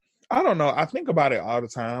 I don't know. I think about it all the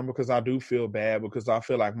time because I do feel bad because I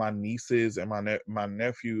feel like my nieces and my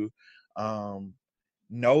nephew, um,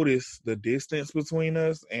 notice the distance between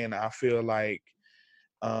us, and I feel like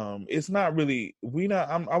it's not really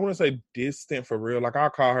I wouldn't say distant for real. Like I'll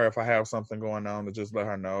call her if I have something going on to just let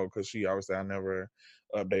her know because she always say I never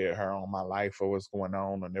updated her on my life or what's going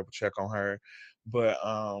on or never check on her. But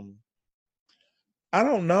I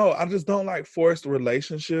don't know. I just don't like forced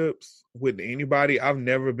relationships with anybody. I've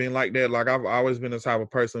never been like that. Like I've always been the type of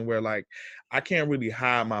person where like I can't really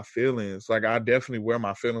hide my feelings. Like I definitely wear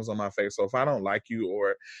my feelings on my face. So if I don't like you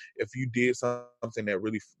or if you did something that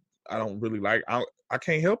really I don't really like, I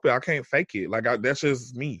can't help it. I can't fake it. Like that's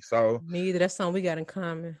just me. So Me either. That's something we got in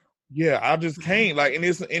common. yeah, I just can't. Like and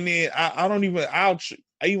then I don't even I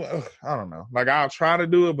don't know. Like I'll try to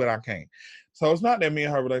do it, but I can't. So it's not that me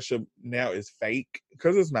and her relationship now is fake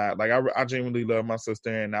because it's not. Like I genuinely love my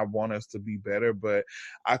sister and I want us to be better. But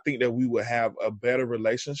I think that we would have a better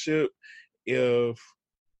relationship if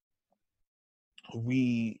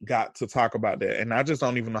we got to talk about that. And I just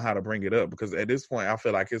don't even know how to bring it up because at this point I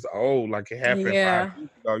feel like it's old, like it happened 5 years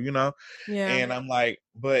ago, you know? Yeah. And I'm like,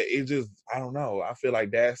 but it just I don't know. I feel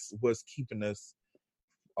like that's what's keeping us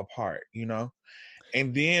apart, you know?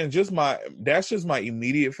 And then that's just my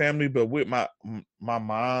immediate family, but with my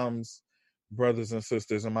mom's brothers and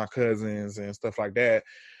sisters and my cousins and stuff like that.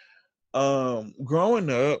 Growing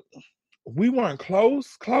up, we weren't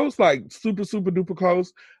close, like super, super duper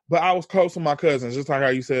close, but I was close with my cousins, just like how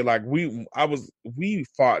you said, like we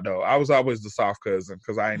fought though. I was always the soft cousin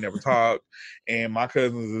because I ain't never talked, and my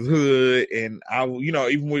cousins is hood, and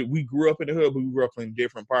even when we grew up in the hood, but we grew up in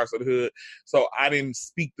different parts of the hood, so I didn't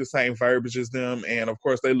speak the same verbiage as them, and of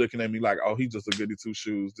course they looking at me like, oh, he's just a goody two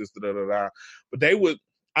shoes, this da da da. But they would.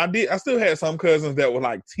 I still had some cousins that would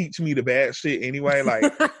like teach me the bad shit anyway.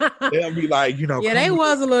 Like they'll be like, yeah, they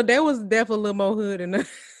was definitely a little more hood than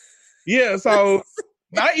yeah. So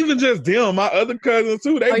not even just them, my other cousins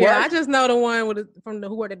too. They I just know the one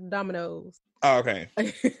who worked at the Domino's. Oh, okay.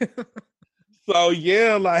 So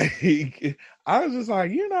yeah, like I was just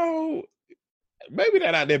like, maybe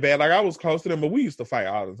they're not that bad. Like I was close to them, but we used to fight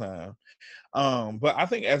all the time. But I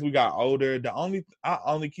think as we got older, I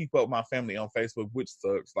only keep up with my family on Facebook, which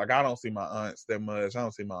sucks. Like I don't see my aunts that much. I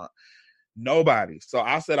don't see nobody. So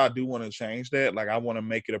I said I do want to change that. Like I want to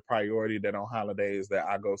make it a priority that on holidays that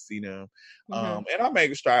I go see them. And I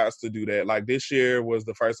make strides to do that. Like this year was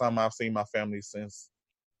the first time I've seen my family since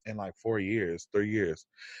in like 3 years.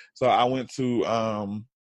 So I went to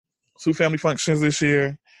 2 family functions this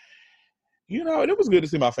year. It was good to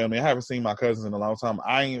see my family. I haven't seen my cousins in a long time.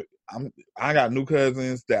 I got new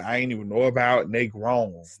cousins that I ain't even know about, and they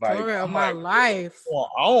grown. Story of my life. What's going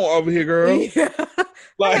on over here, girl? Yeah.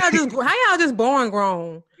 Like, how y'all just born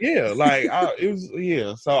grown? Yeah, like it was.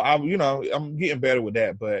 Yeah, so I'm getting better with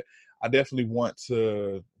that, but I definitely want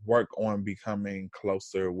to work on becoming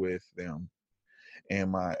closer with them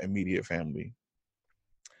and my immediate family.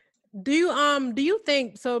 Do you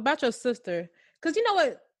think so about your sister? Because you know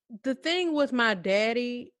what, the thing with my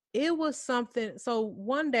daddy, it was something. So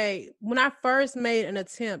one day when I first made an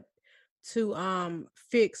attempt to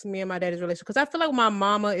fix me and my daddy's relationship, because I feel like my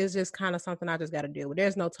mama is just kind of something I just got to deal with.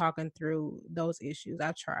 There's no talking through those issues.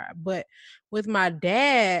 I tried, but with my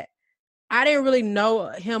dad, I didn't really know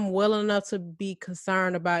him well enough to be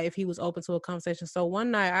concerned about if he was open to a conversation. So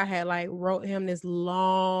one night I had wrote him this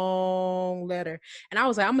long letter, and I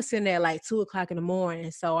was like, I'm gonna send that at 2:00 in the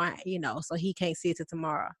morning. So so he can't see it till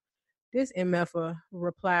tomorrow. This MF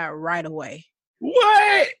replied right away.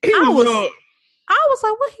 What? I was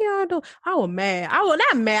like, what y'all do? I was mad. I was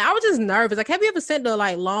not mad. I was just nervous. Like, have you ever sent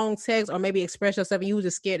a long text or maybe express yourself and you was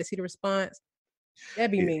just scared to see the response?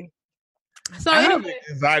 That'd be me. So I have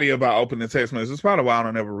anxiety about opening text messages. It's probably why I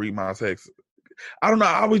don't ever read my texts. I don't know.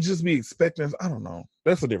 I would just be expecting. I don't know.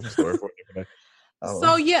 That's a different story for a different day.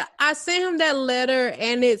 So yeah, I sent him that letter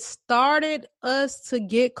and it started us to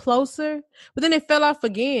get closer, but then it fell off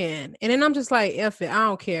again. And then I'm just like, F it, I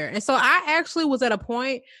don't care. And so I actually was at a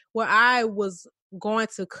point where I was going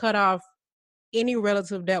to cut off any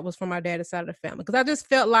relative that was from my dad's side of the family. Because I just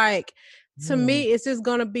felt like, to me, it's just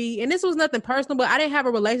going to be, and this was nothing personal, but I didn't have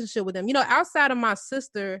a relationship with them. Outside of my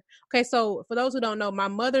sister. Okay, so for those who don't know, my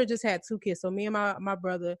mother just had 2 kids. So me and my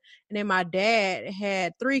brother, and then my dad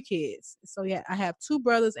had 3 kids. So yeah, I have 2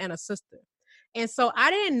 brothers and a sister. And so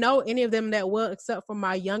I didn't know any of them that well, except for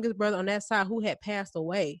my youngest brother on that side who had passed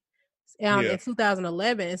away Yeah. in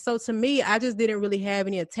 2011. And so to me, I just didn't really have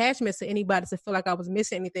any attachments to anybody to feel like I was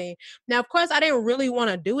missing anything. Now, of course, I didn't really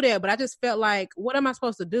want to do that, but I just felt like, what am I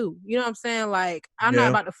supposed to do? You know what I'm saying? Like, I'm not Yeah.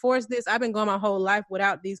 about to force this. I've been going my whole life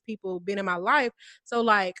without these people being in my life. So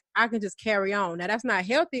like, I can just carry on. Now that's not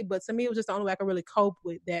healthy, but to me, it was just the only way I could really cope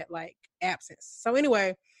with that like absence. So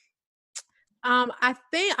anyway, I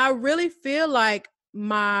think I really feel like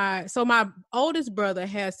my oldest brother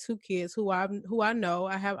has 2 kids who I know.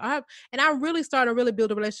 I have and I really started to really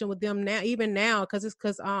build a relationship with them now, even now, because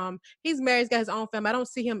he's married, he's got his own family. I don't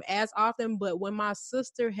see him as often, but when my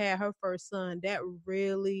sister had her first son, that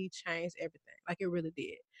really changed everything. Like it really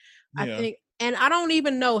did. I Yeah. think, and I don't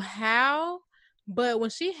even know how, but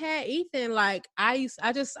when she had Ethan, like I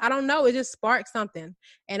don't know, it just sparked something,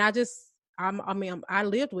 and I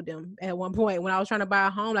lived with them at one point when I was trying to buy a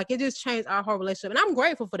home. Like it just changed our whole relationship, and I'm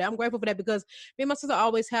grateful for that. I'm grateful for that because me and my sister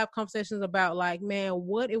always have conversations about like, man,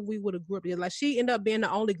 what if we would have grew up together? Like she ended up being the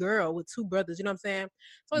only girl with 2 brothers. You know what I'm saying?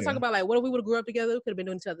 So we talk about like, what if we would have grew up together? We could have been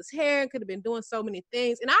doing each other's hair, could have been doing so many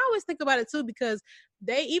things. And I always think about it too because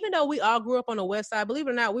even though we all grew up on the West Side, believe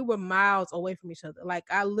it or not, we were miles away from each other. Like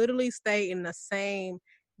I literally stayed in the same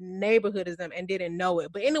neighborhood as them and didn't know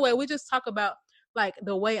it. But anyway, we just talk about like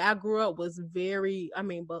the way I grew up was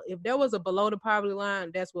but if there was a below the poverty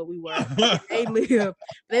line, that's what we were. They lived,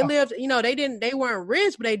 they weren't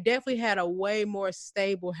rich, but they definitely had a way more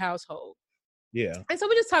stable household. Yeah. And so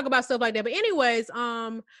we just talk about stuff like that. But anyways,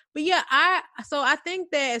 but yeah, I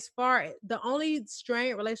think that as far the only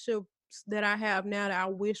strained relationship that I have now that I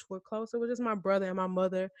wish were closer was just my brother and my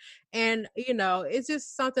mother. And it's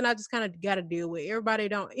just something I just kind of got to deal with. Everybody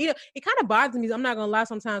don't, it kind of bothers me. I'm not gonna lie,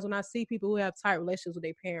 sometimes when I see people who have tight relationships with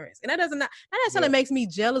their parents, and that necessarily makes me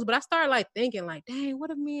jealous, but I start like thinking like, dang,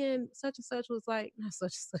 what if me and such and such was like, not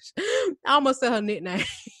such and such, I almost said her nickname.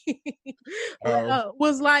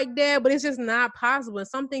 Was like that, but it's just not possible. And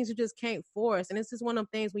some things you just can't force. And it's just one of them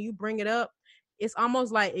things when you bring it up, it's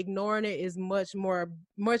almost like ignoring it is much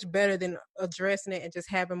better than addressing it and just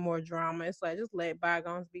having more drama. It's like just let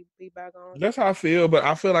bygones be bygones. That's how I feel, but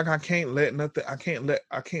I feel like I can't let nothing. I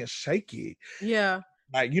can't shake it. Yeah.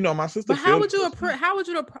 Like my sister. But how would you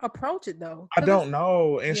approach it though? I don't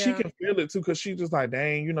know, and she can feel it too because she's just like,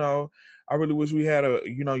 dang, I really wish we had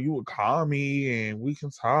you would call me and we can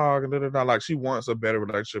talk and da da da. Like she wants a better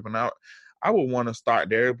relationship, and I would want to start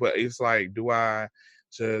there, but it's like, do I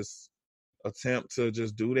just attempt to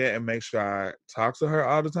just do that and make sure I talk to her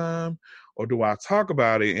all the time, or do I talk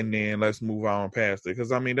about it and then let's move on past it? Because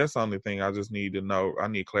that's the only thing I just need to know. I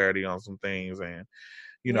need clarity on some things, and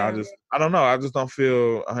I don't know. I just don't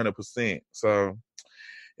feel 100%. So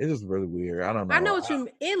it's just really weird. I don't know. I know what you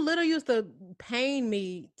mean. It literally used to pain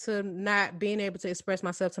me to not being able to express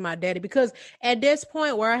myself to my daddy, because at this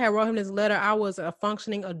point where I had wrote him this letter, I was a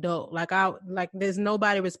functioning adult. Like there's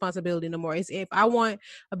nobody responsibility no more. It's if I want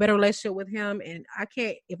a better relationship with him and I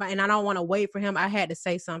can't, and I don't want to wait for him, I had to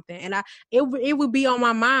say something. And it would be on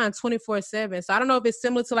my mind 24/7. So I don't know if it's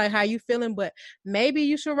similar to like how you feeling, but maybe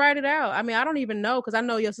you should write it out. I mean, I don't even know, because I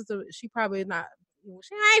know your sister, she probably not,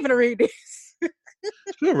 she ain't gonna read this.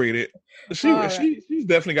 She'll read it. She's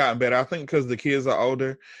definitely gotten better. I think because the kids are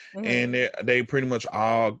older, and they pretty much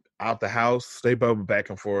all out the house. They bubble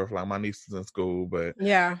back and forth. Like my niece is in school, but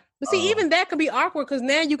yeah. But see, even that could be awkward because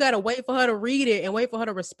now you got to wait for her to read it and wait for her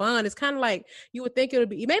to respond. It's kind of like you would think it would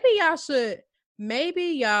be. Maybe y'all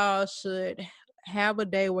should have a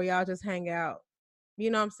day where y'all just hang out.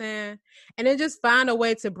 You know what I'm saying? And then just find a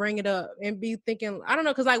way to bring it up and be thinking. I don't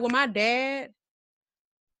know, because like with my dad,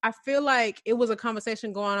 I feel like it was a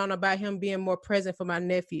conversation going on about him being more present for my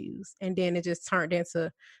nephews. And then it just turned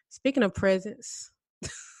into, speaking of presents,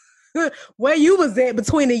 where you was at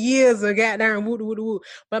between the years of goddamn woo woo woo.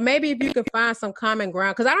 But maybe if you could find some common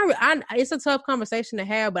ground, because it's a tough conversation to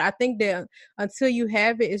have, but I think that until you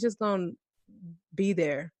have it, it's just going to be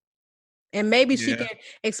there. And maybe she can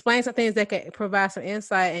explain some things that can provide some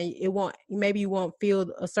insight, and maybe you won't feel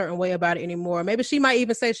a certain way about it anymore. Maybe she might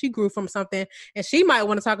even say she grew from something and she might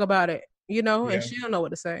want to talk about it, and she don't know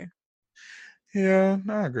what to say. Yeah,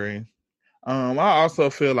 I agree. I also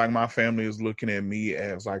feel like my family is looking at me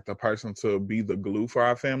as like the person to be the glue for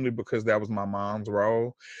our family, because that was my mom's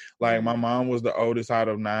role. Like my mom was the oldest out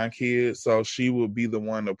of 9 kids, so she would be the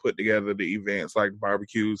one to put together the events like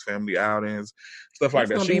barbecues, family outings, stuff like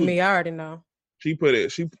that. That's gonna be me. I already know. She put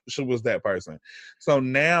it. She was that person. So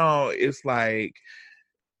now it's like,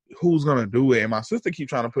 who's gonna do it? And my sister keep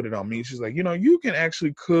trying to put it on me. She's like, you can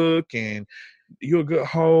actually cook and you're a good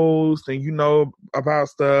host and you know about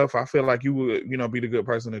stuff, I feel like you would, be the good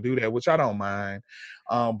person to do that, which I don't mind.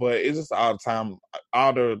 But it's just all the time,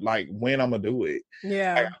 all the like when I'm gonna do it.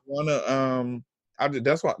 Yeah. I wanna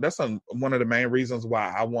that's one of the main reasons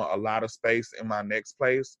why I want a lot of space in my next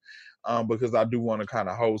place. Because I do want to kind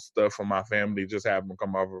of host stuff for my family, just have them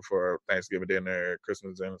come over for Thanksgiving dinner,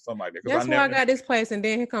 Christmas dinner, something like that. That's why I got this place, and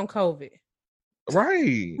then here come COVID.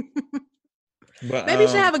 Right. But maybe you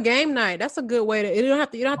should have a game night. That's a good way to. You don't have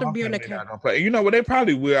to be on the camera. Play. You know what? They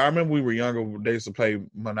probably will. I remember we were younger. They used to play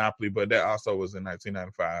Monopoly, but that also was in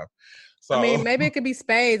 1995. So I mean, maybe it could be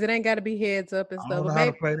spades. It ain't got to be heads up and stuff. I don't know how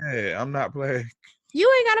to play that. I'm not playing.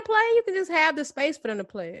 You ain't got to play. You can just have the space for them to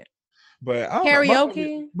play it. But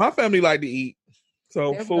karaoke. My family like to eat,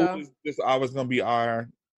 so food is just always gonna be our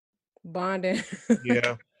bonding.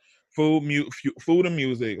 Yeah. Food and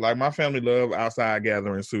music. Like my family love outside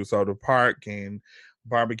gatherings too. So the park and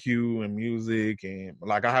barbecue and music, and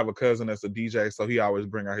like I have a cousin that's a DJ, so he always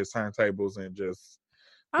bring out his turntables and just.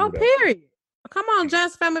 Period. Come on,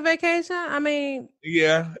 John's family vacation. I mean,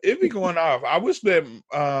 yeah, it be going off. I wish that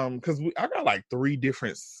because I got like 3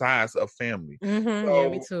 different sides of family. Mm-hmm. So, yeah,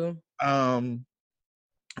 me too.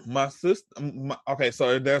 My sister, okay,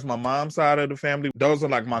 so there's my mom's side of the family. Those are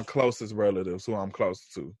like my closest relatives who I'm close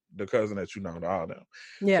to, the cousin that all them.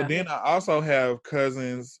 Yeah. So then I also have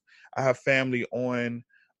cousins. I have family on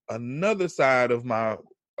another side of my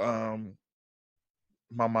mom.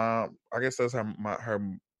 I guess that's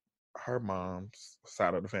her mom's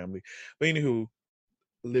side of the family. But anywho,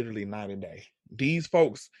 literally night and day. These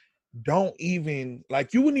folks don't even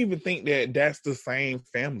you wouldn't even think that that's the same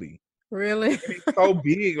family. Really? It's so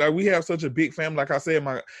big. Like we have such a big family. Like I said,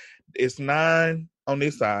 it's 9 on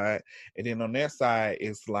this side, and then on that side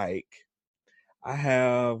it's like I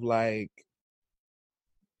have like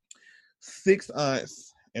 6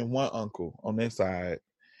 aunts and 1 uncle on this side,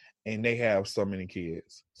 and they have so many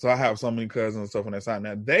kids. So I have so many cousins and stuff on that side.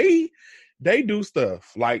 Now they do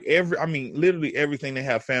stuff like literally everything. They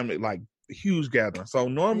have family like huge gathering. So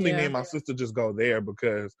normally me and my sister just go there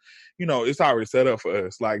because it's already set up for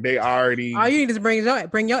us. Like they already all you need is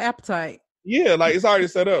bring your appetite. Yeah, like it's already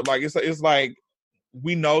set up. Like it's like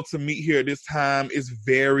we know to meet here at this time. It's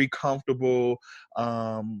very comfortable.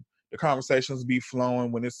 The conversations be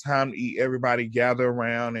flowing. When it's time to eat, everybody gather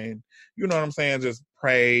around and you know what I'm saying, just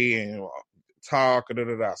pray and talk.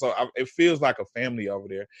 So it feels like a family over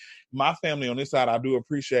there. My family on this side, I do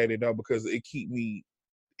appreciate it though because it keep me.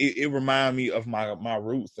 It reminds me of my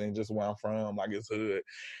roots and just where I'm from. Like it's hood.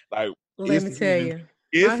 Like let me tell you,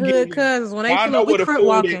 my hood cousins when they pull up, we crip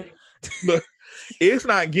walking. Look, it's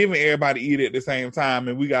not giving everybody eat at the same time,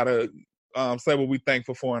 and we gotta say what we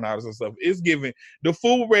thankful for and all this stuff. It's giving the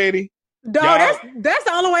food ready. Dog, that's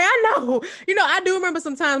the only way I know. I do remember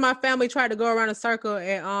sometimes my family tried to go around a circle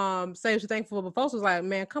and say what you're thankful for, but folks was like,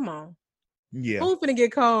 "Man, come on, food finna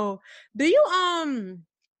get cold." Do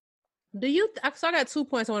you so I got 2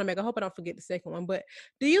 points I want to make. I hope I don't forget the second one. But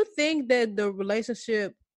do you think that the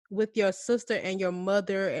relationship with your sister and your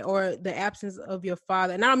mother, or the absence of your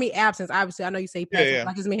father, and I don't mean absence, obviously, I know you say passed,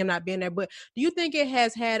 like it's me him not being there, but do you think it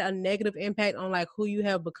has had a negative impact on like who you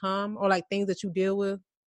have become or like things that you deal with?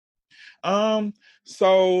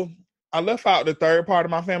 So I left out the third part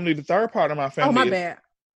of my family. The third part of my family. Oh, my bad.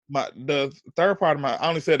 The third part of I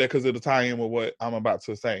only said that because it'll tie in with what I'm about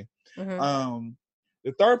to say. Mm-hmm.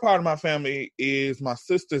 The third part of my family is my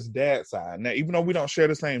sister's dad's side. Now, even though we don't share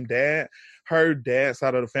the same dad, her dad's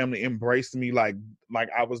side of the family embraced me like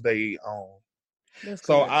I was their own. That's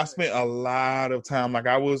so cool. I spent a lot of time. Like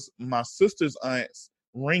I was my sister's aunt's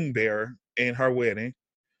ring bearer in her wedding.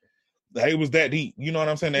 It was that deep. You know what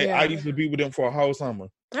I'm saying? I used to be with them for a whole summer.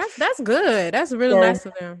 That's good. That's really nice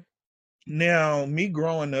of them. Now, me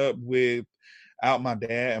growing up without my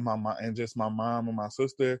dad and my mom and just my mom and my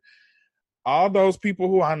sister, all those people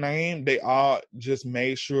who I named, they all just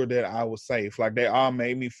made sure that I was safe. Like they all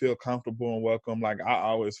made me feel comfortable and welcome. Like I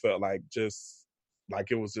always felt like just like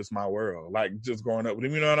it was just my world. Like just growing up with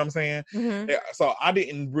them, you know what I'm saying? Mm-hmm. So I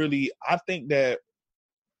didn't really. I think that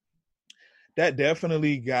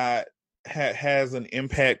definitely has an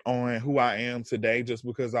impact on who I am today, just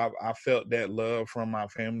because I felt that love from my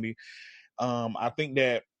family. I think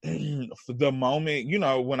that for the moment,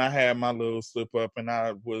 when I had my little slip up and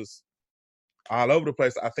I was all over the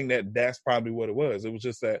place, I think that that's probably what it was. It was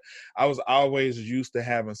just that I was always used to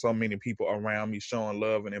having so many people around me showing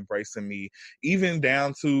love and embracing me, even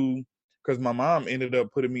down to because my mom ended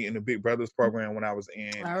up putting me in the Big Brothers program when I was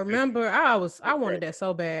in. I remember I wanted that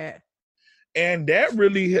so bad. And that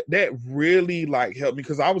really like helped me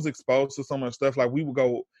because I was exposed to so much stuff. Like we would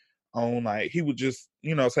go on like he would just,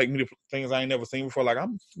 take me to things I ain't never seen before. Like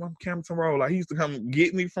I'm from Campbellton Road. Like he used to come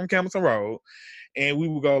get me from Campbellton Road, and we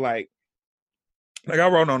would go like I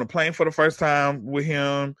rode on a plane for the first time with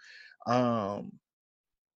him. I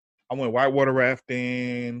went whitewater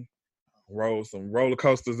rafting, rode some roller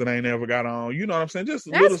coasters that I ain't never got on. You know what I'm saying? Just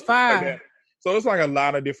little That's stuff like that. fire. So it's like a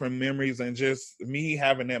lot of different memories, and just me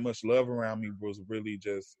having that much love around me was really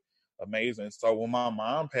just amazing. So when my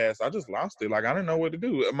mom passed, I just lost it. Like I didn't know what to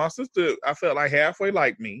do. My sister, I felt like halfway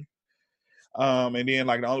like me. And then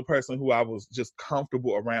like the only person who I was just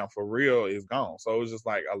comfortable around for real is gone. So it was just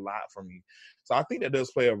like a lot for me. So I think that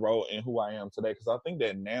does play a role in who I am today. Cause I think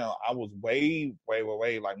that now I was way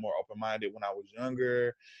like more open-minded when I was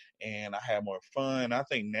younger, and I had more fun. I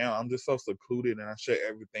think now I'm just so secluded and I shut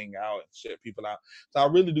everything out and shut people out. So I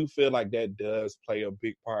really do feel like that does play a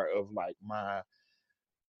big part of like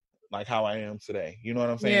like how I am today. You know what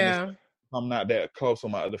I'm saying? Yeah. I'm not that close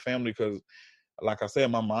with my other family because like I said,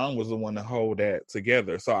 my mom was the one to hold that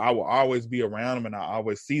together. So I will always be around them and I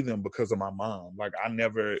always see them because of my mom. Like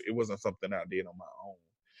it wasn't something I did on my own.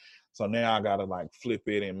 So now I gotta like flip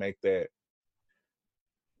it and make that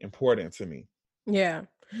important to me. Yeah.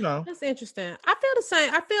 That's interesting. I feel the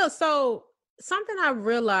same. I feel so something I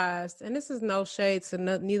realized, and this is no shade to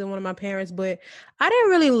neither one of my parents, but I didn't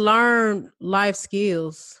really learn life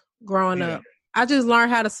skills growing up. I just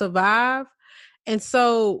learned how to survive. And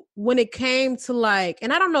so when it came to like,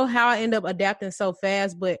 and I don't know how I end up adapting so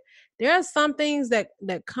fast, but there are some things that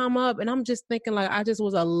come up and I'm just thinking like, I just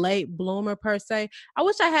was a late bloomer per se. I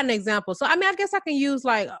wish I had an example. So, I mean, I guess I can use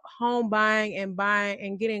like home buying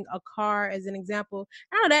and getting a car as an example.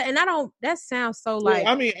 I know that. And that sounds so like.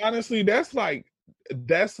 Well, I mean, honestly, that's like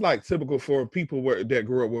typical for people that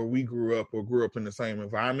grew up where we grew up or grew up in the same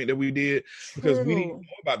environment that we did, because we didn't know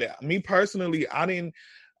about that. Me personally,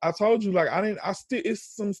 I told you, like,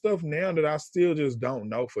 it's some stuff now that I still just don't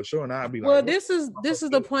know for sure. And I'd be like, well, this is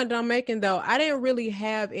the point that I'm making though. I didn't really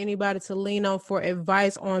have anybody to lean on for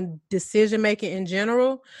advice on decision making in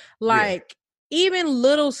general. Like even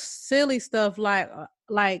little silly stuff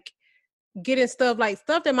like getting stuff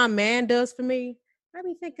that my man does for me. I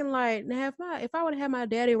be thinking like, now if I would have had my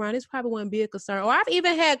daddy around, this probably wouldn't be a concern. Or I've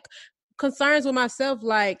even had concerns with myself,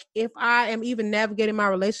 like if I am even navigating my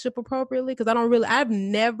relationship appropriately, because I've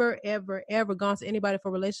never ever gone to anybody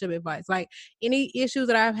for relationship advice. Like any issues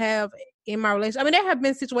that I have in my relationship, I mean, there have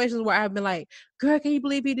been situations where I've been like, girl, can you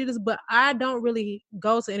believe he did this? But I don't really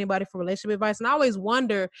go to anybody for relationship advice. And I always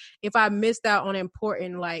wonder if I missed out on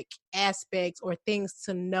important like aspects or things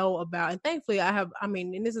to know about. And thankfully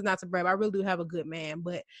and this is not to brag, I really do have a good man,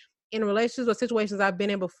 but in relationships or situations I've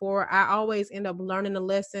been in before, I always end up learning a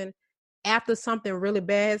lesson after something really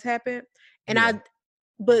bad has happened. And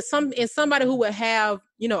somebody who would have,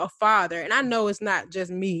 a father, and I know it's not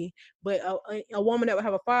just me, but a woman that would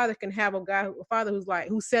have a father can have a father who's like,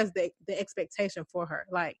 who sets the expectation for her.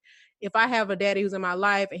 Like if I have a daddy who's in my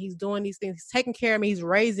life and he's doing these things, he's taking care of me, he's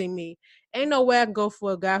raising me, ain't no way I can go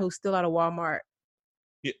for a guy who's still out of Walmart.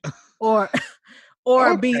 Yeah. Or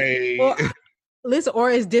okay. listen, or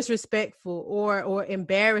is disrespectful or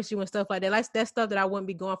embarrass you and stuff like that. Like that's stuff that I wouldn't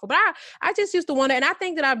be going for. But I just used to wonder, and I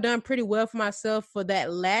think that I've done pretty well for myself for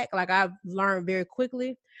that lack. Like I've learned very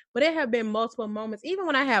quickly. But there have been multiple moments, even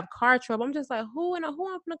when I have car trouble, I'm just like, who I'm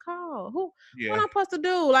gonna call? Who what I'm supposed to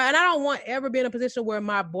do? Like, and I don't want ever be in a position where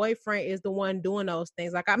my boyfriend is the one doing those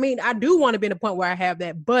things. Like, I mean, I do want to be in a point where I have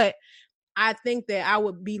that, but I think that I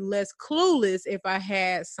would be less clueless if I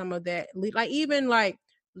had some of that. Like even like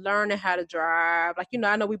learning how to drive. Like,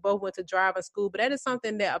 I know we both went to driving school, but that is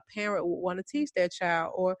something that a parent would want to teach their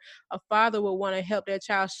child, or a father would want to help their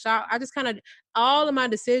child shop. I just all of my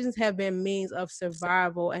decisions have been means of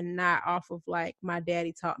survival and not off of like my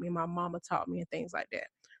daddy taught me, my mama taught me, and things like that.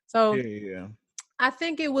 So yeah. I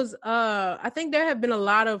think I think there have been a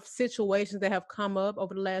lot of situations that have come up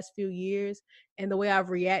over the last few years, and the way I've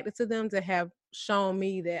reacted to them to have shown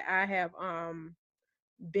me that I have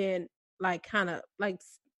been like kind of like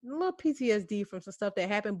a little PTSD from some stuff that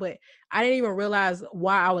happened, but I didn't even realize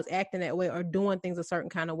why I was acting that way or doing things a certain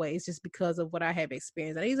kind of way. It's just because of what I have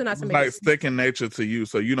experienced. And these are not to make like second nature to you,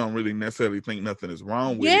 so you don't really necessarily think nothing is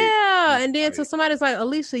wrong with it. Yeah, and then to somebody's like,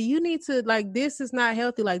 Alicia, you need to, like, this is not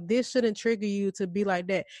healthy. Like, this shouldn't trigger you to be like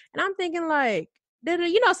that. And I'm thinking like,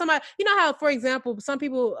 somebody, how, for example, some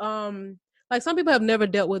people have never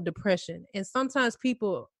dealt with depression, and sometimes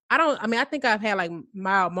people. I think I've had like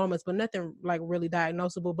mild moments, but nothing like really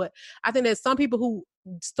diagnosable. But I think that some people who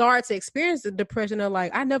start to experience the depression are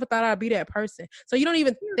like, I never thought I'd be that person. So you don't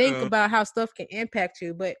even think about how stuff can impact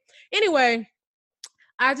you. But anyway,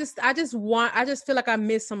 I just feel like I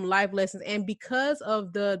missed some life lessons, and because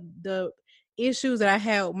of the issues that I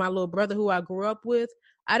had with my little brother who I grew up with,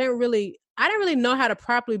 I didn't really know how to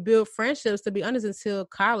properly build friendships, to be honest, until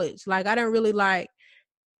college. Like I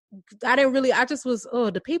just was,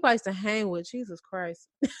 the people I used to hang with, Jesus Christ.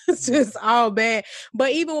 It's just all bad.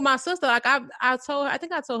 But even with my sister, like I told her, I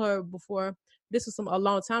think I told her before, this was a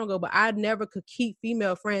long time ago, but I never could keep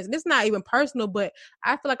female friends. And it's not even personal, but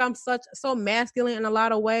I feel like I'm so masculine in a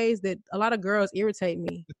lot of ways that a lot of girls irritate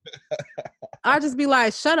me. I just be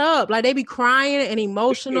like, shut up. Like they be crying and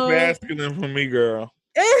emotional. Masculine for me, girl.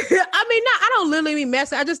 I mean, I don't literally mean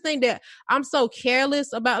messy. I just think that I'm so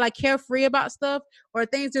careless about, like, carefree about stuff, or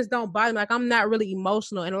things just don't bother me. Like, I'm not really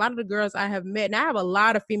emotional. And a lot of the girls I have met, and I have a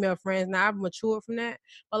lot of female friends now, I've matured from that.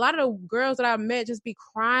 But a lot of the girls that I've met just be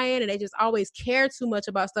crying and they just always care too much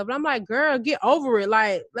about stuff. And I'm like, girl, get over it.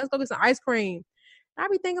 Like, let's go get some ice cream. And I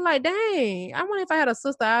be thinking, like, dang, I wonder if I had a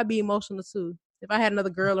sister, I'd be emotional too. If I had another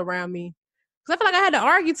girl around me. Because I feel like I had to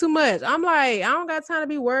argue too much. I'm like, I don't got time to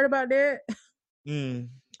be worried about that. Yeah,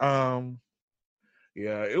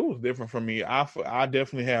 it was different for me. I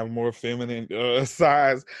definitely have more feminine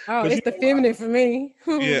sides. Oh, it's the feminine for me.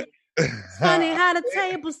 Yeah. It's funny how the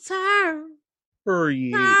tables turn.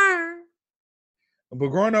 Turn. But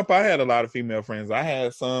growing up, I had a lot of female friends. I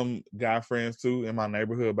had some guy friends too in my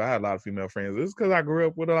neighborhood, but I had a lot of female friends. It's because I grew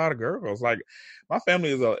up with a lot of girls. Like my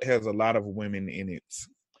family has a lot of women in it.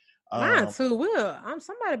 Mine too.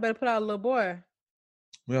 Somebody better put out a little boy.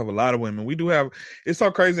 We have a lot of women. We do have. It's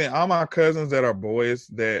so crazy. All my cousins that are boys,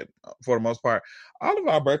 that for the most part, all of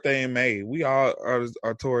our birthday in May. We all are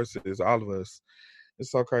Tauruses. All of us.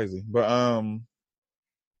 It's so crazy. But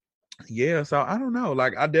yeah. So I don't know.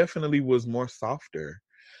 Like I definitely was more softer.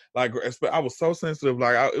 Like I was so sensitive.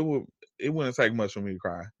 Like it wouldn't take much for me to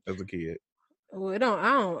cry as a kid. Well, I don't,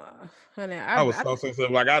 honey. I was so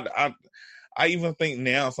sensitive. Like I even think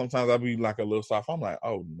now sometimes I'll be like a little soft. I'm like,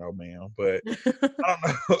 oh no, ma'am. But I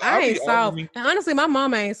don't know. I ain't soft. And honestly, my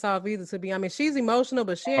mama ain't soft either. To be, I mean, she's emotional,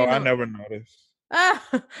 but she ain't. I never noticed.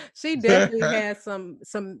 She definitely has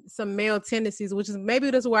some male tendencies, which is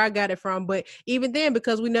maybe that's where I got it from. But even then,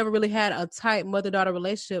 because we never really had a tight mother-daughter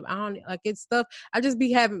relationship, I don't like it's stuff. I just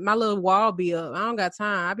be having my little wall be up. I don't got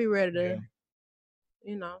time. I be ready to,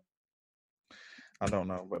 I don't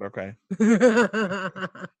know, but okay.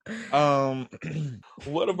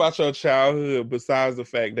 What about your childhood? Besides the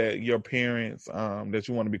fact that your parents, that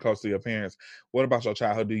you want to be close to your parents, what about your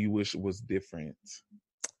childhood do you wish was different?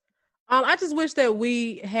 I just wish that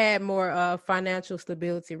we had more financial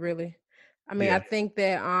stability. Really, I mean, I think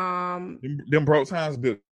that them broke times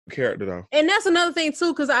built character though, and that's another thing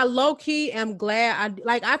too. Because I low key am glad.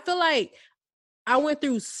 I feel like I went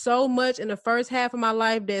through so much in the first half of my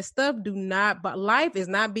life that but life is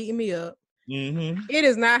not beating me up. Mm-hmm. It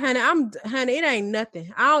is not, honey. It ain't nothing.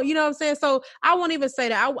 You know what I'm saying? So I won't even say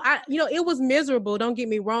that. It was miserable. Don't get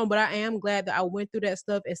me wrong, but I am glad that I went through that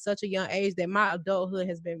stuff at such a young age that my adulthood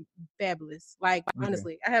has been fabulous. Like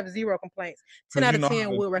honestly, I have zero complaints. 10 out of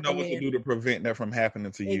 10 will recommend. Know what to do to prevent that from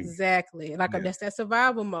happening to you. Exactly. That's that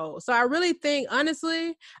survival mode. So I really think,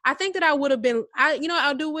 honestly, I think that I would have been. I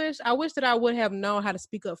wish that I would have known how to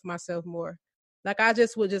speak up for myself more. Like I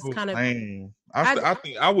just would just kind of. I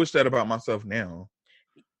think I wish that about myself now.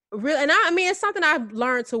 Really, and I mean, it's something I've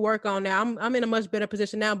learned to work on now. I'm in a much better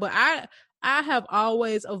position now, but I have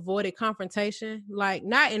always avoided confrontation, like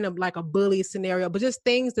not in a bully scenario, but just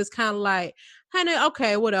things that's kind of like, honey,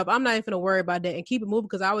 okay, whatever. I'm not even gonna worry about that and keep it moving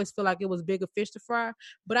because I always feel like it was bigger fish to fry.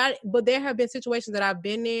 But there have been situations that I've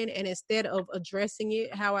been in, and instead of addressing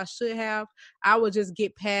it how I should have, I would just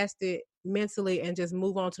get past it mentally and just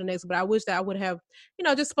move on to the next. But I wish that I would have,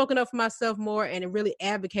 just spoken up for myself more and really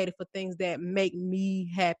advocated for things that make me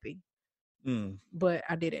happy. But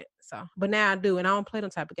I didn't. So, but now I do, and I don't play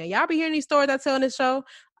them type of game. Y'all be hearing these stories I tell on this show.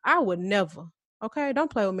 I would never. Okay,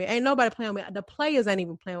 don't play with me. Ain't nobody playing with me. The players ain't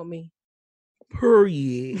even playing with me.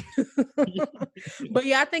 Period. But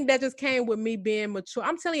yeah, I think that just came with me being mature.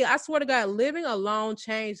 I'm telling you, I swear to God, living alone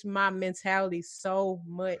changed my mentality so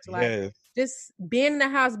much. Like just being in the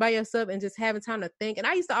house by yourself and just having time to think. And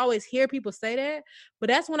I used to always hear people say that, but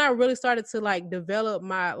that's when I really started to like develop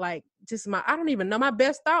my I don't even know, my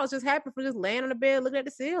best thoughts just happened from just laying on the bed looking at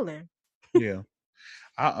the ceiling. Yeah.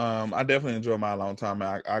 I definitely enjoy my alone time.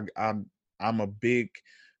 I'm a big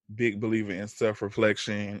believer in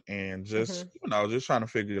self-reflection and just just trying to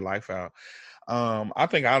figure your life out. I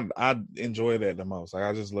think I enjoy that the most. Like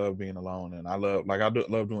I just love being alone, and I love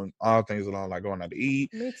love doing all things alone, like going out to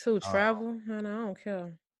eat. Me too. Travel, and I don't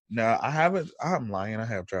care. No, I haven't. I'm lying. I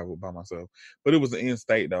have traveled by myself, but it was in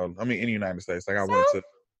state though. I mean, in the United States. Like I went to.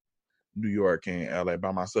 New York and LA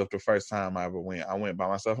by myself. The first time I ever went, I went by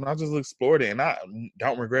myself and I just explored it, and I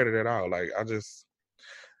don't regret it at all. Like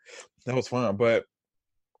that was fun. But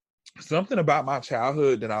something about my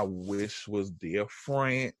childhood that I wish was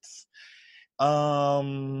different.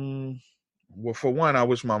 Well, for one, I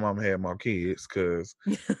wish my mom had more kids because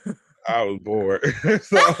I was bored.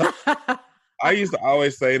 So I used to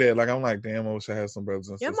always say that. Like, I'm like, damn, I wish I had some brothers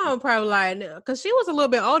and Your sisters. mom probably like, because she was a little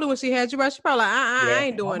bit older when she had you, right? She probably like, I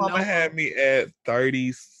ain't doing my mama had me at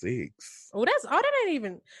 36. Oh, that ain't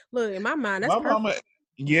even, look, in my mind, that's My perfect.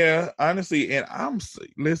 mama, honestly, and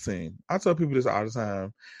listen, I tell people this all the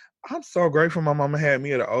time. I'm so grateful my mama had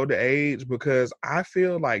me at an older age because I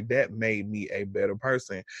feel like that made me a better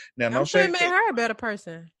person. Now, I'm sure it made her a better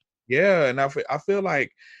person. Yeah, and I feel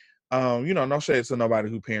like, no shade to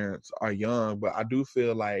nobody who parents are young, but I do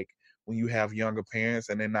feel like when you have younger parents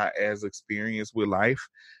and they're not as experienced with life,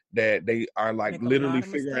 that they are like literally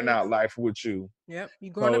figuring out life with you. Yep,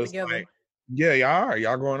 you growing up together. Like, yeah,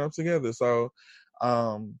 y'all growing up together. So,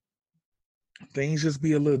 things just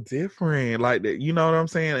be a little different, like that. You know what I'm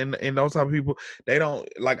saying? And those type of people, they don't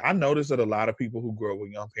like. I noticed that a lot of people who grow up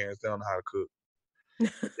with young parents, they don't know how to cook.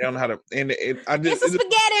 They don't know how to. And I just get some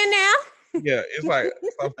spaghetti in now. Yeah, it's like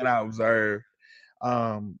something I observed.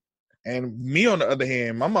 And me on the other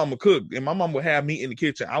hand, my mama cooked, and my mom would have me in the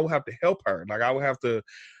kitchen. I would have to help her. Like, I would have to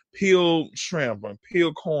peel shrimp and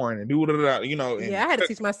peel corn and do whatever, And yeah, I had to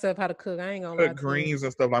teach myself how to cook. I ain't gonna lie. Cut greens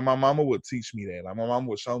and stuff. Like, my mama would teach me that. Like, my mama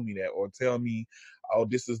would show me that or tell me, oh,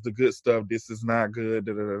 this is the good stuff. This is not good.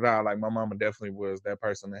 Da, da, da, da. Like, my mama definitely was that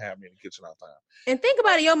person that had me in the kitchen all the time. And think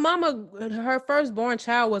about it. Your mama, her firstborn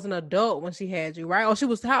child was an adult when she had you, right?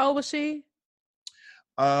 Oh, how old was she?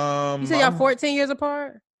 You said y'all 14 years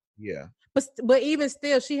apart? Yeah. But even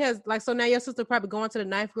still, she has, like, so now your sister probably going to the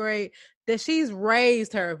 9th grade, that she's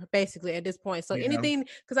raised her basically at this point. So anything,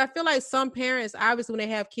 because I feel like some parents, obviously, when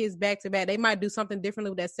they have kids back to back, they might do something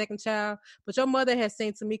differently with that second child. But your mother has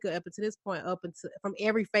seen Tamika up until this point, from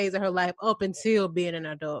every phase of her life up until being an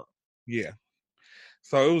adult. Yeah.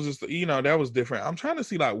 So it was just, that was different. I'm trying to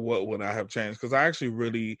see, like, what would I have changed? Because I actually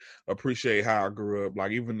really appreciate how I grew up,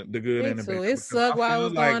 like, even the good and the bad. It sucked while it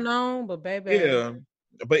was going on, but baby. Yeah,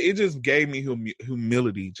 but it just gave me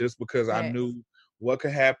humility just because I knew what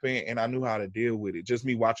could happen and I knew how to deal with it. Just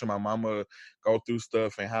me watching my mama go through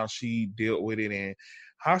stuff and how she dealt with it and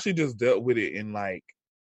how she just dealt with it in, like,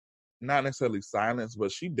 not necessarily silence,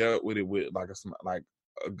 but she dealt with it with like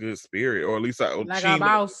a good spirit, or at least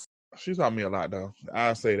she taught me a lot, though.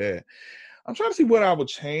 I'll say that. I'm trying to see what I would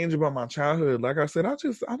change about my childhood. Like I said, I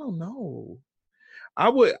don't know. I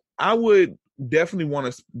would definitely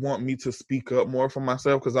want me to speak up more for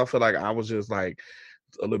myself because I feel like I was just like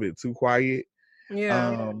a little bit too quiet.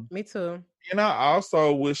 Yeah, me too. And I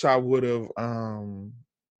also wish I would have.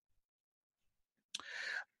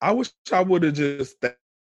 I wish I would have just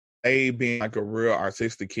stayed being like a real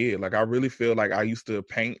artistic kid. Like, I really feel like I used to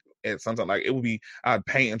paint at sometimes, like, it would be I'd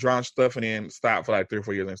paint and draw stuff and then stop for like 3 or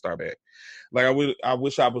 4 years and start back. Like, I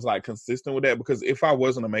wish I was like consistent with that, because if I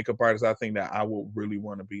wasn't a makeup artist, I think that I would really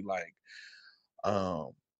want to be like a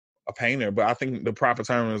painter. But I think the proper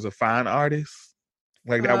term is a fine artist.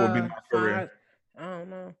 Like, that would be my career. I don't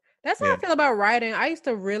know. That's how I feel about writing. I used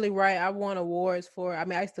to really write. I won awards for,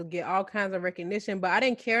 I used to get all kinds of recognition, but I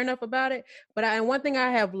didn't care enough about it. But and one thing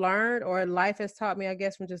I have learned, or life has taught me, I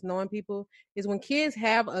guess, from just knowing people, is when kids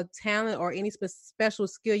have a talent or any special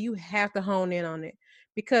skill, you have to hone in on it,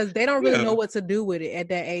 because they don't really know what to do with it at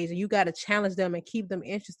that age. And you got to challenge them and keep them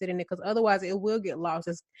interested in it, because otherwise it will get lost.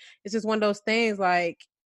 It's just one of those things, like,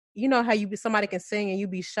 you know how somebody can sing and you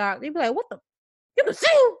be shocked. You'd be like, what the? You can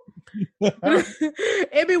sing. But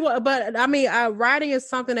I mean, writing is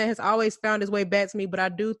something that has always found its way back to me. But I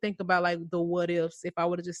do think about, like, the what ifs if I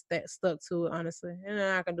would have just stuck to it, honestly. And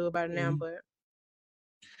then I can do about it now, but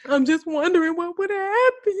I'm just wondering what would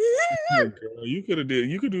happen. Girl, you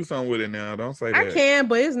could do something with it now. Don't say that. I can,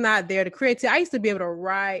 but it's not there. The creativity. I used to be able to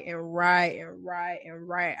write and write and write and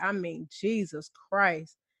write. I mean, Jesus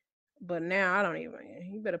Christ. But now I don't even.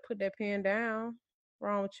 You better put that pen down. What's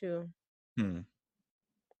wrong with you?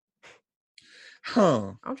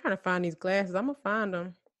 I'm trying to find these glasses. I'm gonna find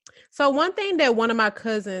them. So one thing that one of my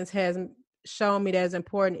cousins has shown me that is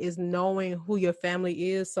important is knowing who your family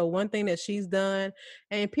is. So one thing that she's done,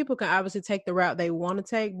 and people can obviously take the route they want to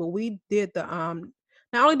take, but we did the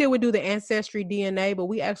not only did we do the ancestry DNA, but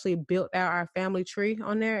we actually built out our family tree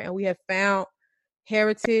on there, and we have found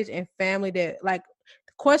heritage and family that, like,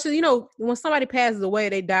 the question, when somebody passes away,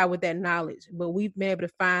 they die with that knowledge, but we've been able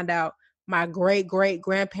to find out my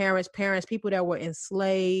great-great-grandparents, parents, people that were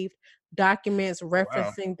enslaved, documents Wow.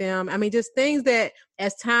 referencing them. I mean, just things that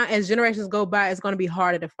as generations go by, it's going to be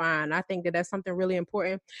harder to find. I think that that's something really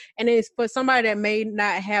important. And it's for somebody that may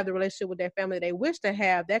not have the relationship with their family they wish to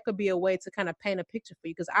have, that could be a way to kind of paint a picture for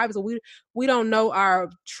you. Because obviously we don't know our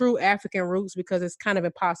true African roots because it's kind of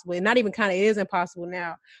impossible. And not even kind of is impossible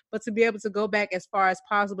now. But to be able to go back as far as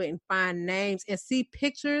possible and find names and see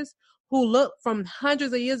pictures who look from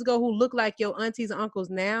hundreds of years ago who look like your aunties and uncles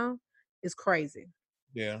now is crazy.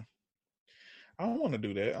 Yeah. I want to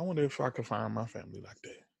do that. I wonder if I could find my family like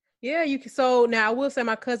that. Yeah, you can. So now I will say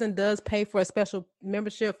my cousin does pay for a special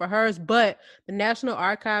membership for hers, but the National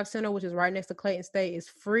Archive Center, which is right next to Clayton State, is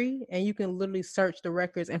free, and you can literally search the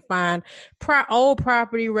records and find old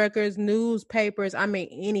property records, newspapers. I mean,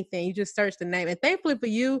 anything. You just search the name, and thankfully for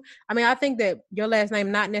you, I mean, I think that your last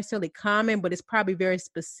name not necessarily common, but it's probably very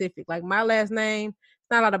specific. Like my last name,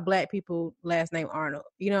 it's not a lot of Black people last name Arnold.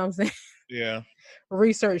 You know what I'm saying? Yeah.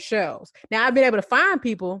 Research shows. Now I've been able to find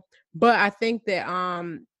people, but I think that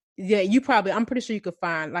yeah, I'm pretty sure you could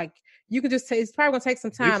find, like, you could just say it's probably gonna take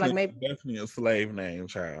some time, like maybe definitely a slave name,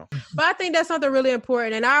 child. but I think that's something really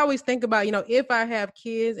important. And I always think about, if I have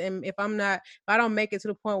kids and if I don't make it to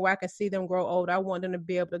the point where I can see them grow old, I want them to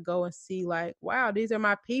be able to go and see, like, wow, these are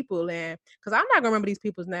my people. And because I'm not gonna remember these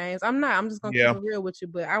people's names. I'm just gonna keep it real with you.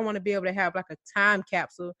 But I want to be able to have like a time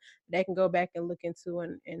capsule they can go back and look into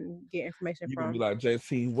and get information You from. can be like,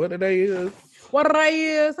 JC, what are they is? What are they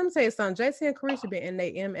is? Let me tell you something. JC and Carisha been in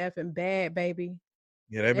they MF and bad, baby.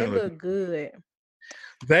 Yeah, they look good.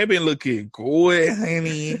 They've been looking good,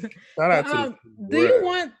 honey. Shout out to do you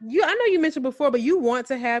want I know you mentioned before, but you want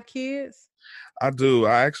to have kids? I do.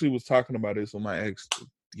 I actually was talking about this with my ex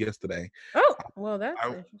yesterday. Oh, well, that's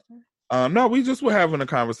interesting. No, we just were having a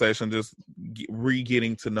conversation, just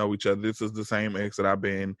getting to know each other. This is the same ex that I've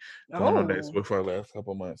been going on dates with for the last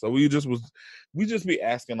couple of months. So we just be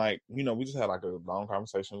asking, like, we just had like a long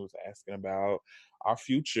conversation. We was asking about our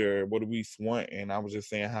future. What do we want? And I was just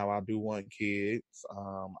saying how I do want kids.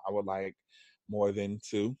 I would like more than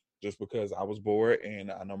 2, just because I was bored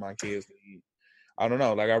and I know my kids need, I don't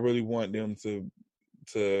know, like I really want them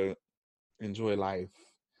to enjoy life.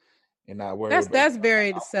 And not worry. That's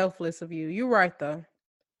very selfless of you. You're right though.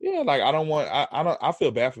 Yeah, like I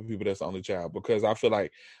feel bad for people that's the only child, because I feel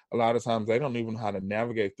like a lot of times they don't even know how to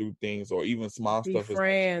navigate through things, or even small stuff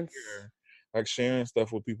friends. Like sharing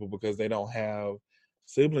stuff with people, because they don't have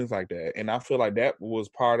siblings like that. And I feel like that was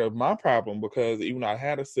part of my problem, because even though I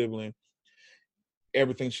had a sibling,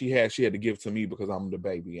 everything she had to give to me because I'm the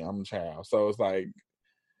baby, I'm the child. So it's like,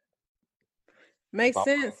 makes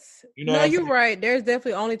sense. No, you're right. There's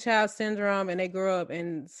definitely only child syndrome, and they grow up,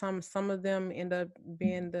 and some of them end up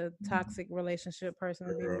being the toxic relationship person.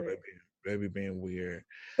 They be being weird.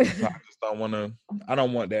 So I just don't want to. I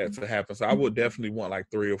don't want that to happen. So I would definitely want like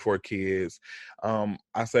 3 or 4 kids.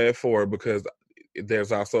 I said 4 because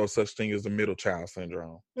there's also such thing as the middle child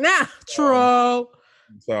syndrome. Nah, true.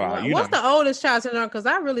 So what's the oldest child syndrome? Because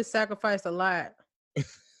I really sacrificed a lot. I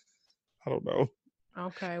don't know.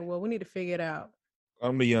 Okay, well, we need to figure it out.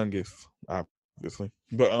 I'm the youngest, obviously,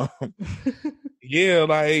 but yeah,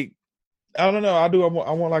 like I don't know. I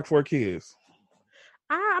want like 4 kids.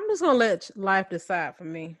 I'm just gonna let life decide for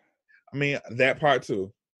me. I mean, that part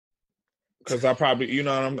too, because I probably,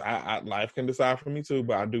 life can decide for me too.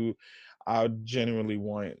 But I genuinely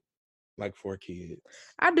want like 4 kids.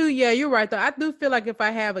 I do. Yeah, you're right though. I do feel like if I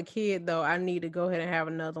have a kid though, I need to go ahead and have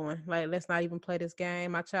another one. Like, let's not even play this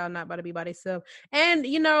game. My child not about to be by themselves. And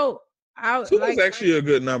 2 is actually a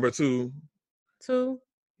good number too. 2?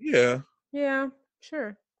 Yeah. Yeah,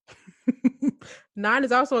 sure. 9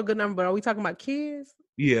 is also a good number, but are we talking about kids?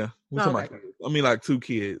 Yeah. We're talking about kids. I mean, like 2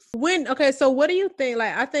 kids. So what do you think?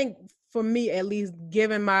 Like, I think for me, at least,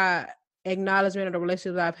 given my acknowledgement of the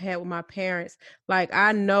relationships I've had with my parents, like,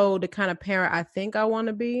 I know the kind of parent I think I want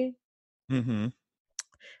to be. Mm-hmm.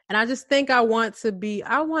 And I just think I want to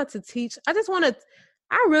teach.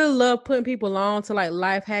 I really love putting people on to like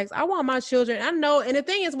life hacks. I want my children. I know, and the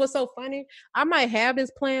thing is, what's so funny, I might have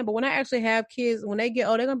this plan, but when I actually have kids, when they get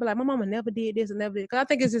old, they're gonna be like, my mama never did this and never did. Because I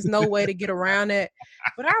think it's just no way to get around it.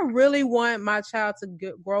 But I really want my child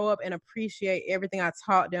to grow up and appreciate everything I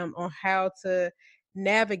taught them on how to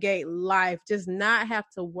navigate life, just not have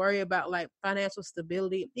to worry about like financial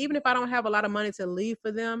stability, even if I don't have a lot of money to leave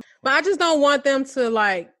for them. But I just don't want them to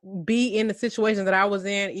like be in the situation that I was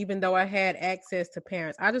in, even though I had access to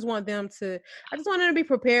parents. I just want them to be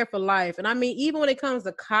prepared for life. And I mean, even when it comes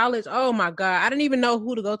to college, oh my God, I didn't even know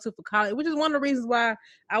who to go to for college, which is one of the reasons why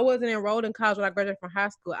I wasn't enrolled in college when I graduated from high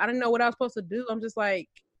school. I didn't know what I was supposed to do. I'm just like,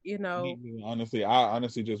 Honestly, I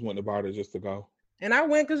just went to Barter just to go. And I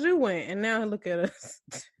went because you went, and now look at us.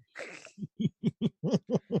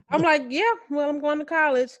 I'm like, yeah, well, I'm going to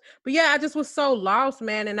college. But yeah, I just was so lost,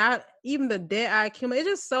 man. And even the debt I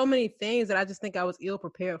accumulated, it's just so many things that I just think I was ill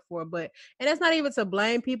prepared for. And that's not even to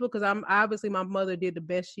blame people, because I'm obviously, my mother did the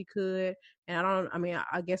best she could. And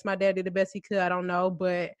I guess my dad did the best he could. I don't know.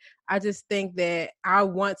 But I just think that I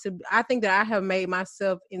think that I have made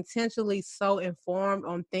myself intentionally so informed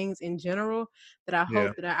on things in general that I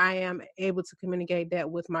hope that I am able to communicate that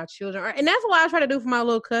with my children. And that's what I try to do for my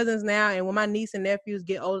little cousins now. And when my niece and nephews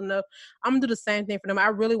get old enough, I'm going to do the same thing for them. I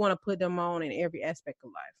really want to put them on in every aspect of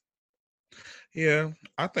life. Yeah,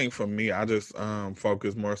 I think for me, I just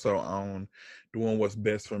focus more so on doing what's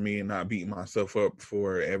best for me and not beating myself up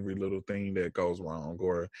for every little thing that goes wrong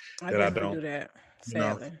or I that I definitely don't. do that, You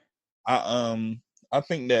know, sadly. I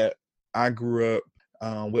think that I grew up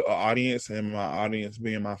with an audience, and my audience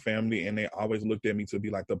being my family, and they always looked at me to be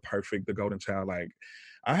like the golden child. Like,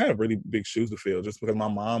 I had really big shoes to fill, just because my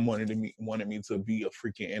mom wanted me to be a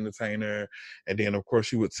freaking entertainer, and then of course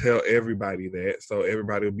she would tell everybody that, so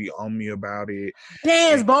everybody would be on me about it.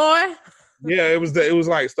 Dance, And boy. yeah, it was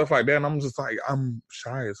like stuff like that, and I'm just like, I'm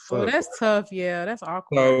shy as Oh, fuck. that's tough. Yeah, that's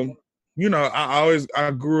awkward. So,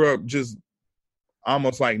 I grew up just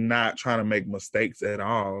almost like not trying to make mistakes at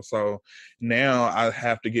all. So now I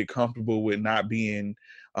have to get comfortable with not being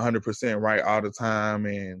 100% right all the time,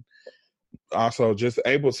 and also just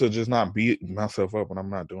able to just not beat myself up when I'm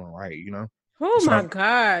not doing right, Oh So my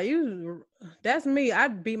God, that's me. I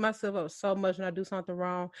beat myself up so much when I do something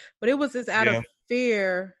wrong. But it was just out of yeah.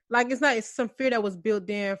 fear. Like, it's some fear that was built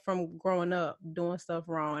in from growing up doing stuff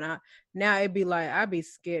wrong. And now it'd be like I'd be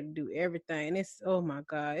scared to do everything. And it's, oh my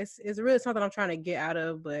God. It's really something I'm trying to get out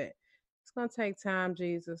of, but it's gonna take time,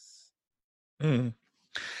 Jesus.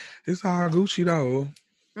 It's all Gucci though.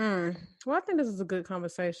 Well, I think this is a good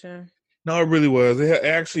conversation. No, it really was. It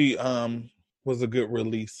actually was a good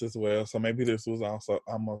release as well. So maybe this was also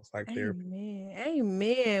almost like therapy.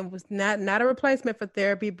 Amen. Was not a replacement for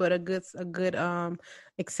therapy, but a good Yeah.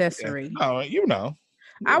 accessory. No,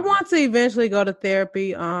 I want to eventually go to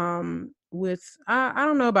therapy. With I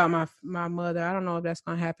don't know about my mother. I don't know if that's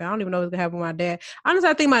gonna happen. I don't even know what's gonna happen with my dad. Honestly,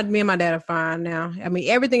 I think me and my dad are fine now. I mean,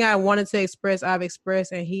 everything I wanted to express, I've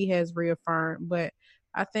expressed, and he has reaffirmed. But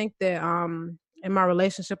I think that in my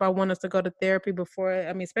relationship, I want us to go to therapy before.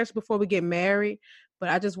 I mean, especially before we get married. But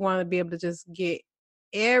I just want to be able to just get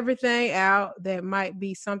everything out that might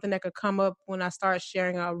be something that could come up when I start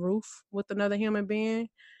sharing a roof with another human being.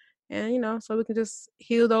 And so we can just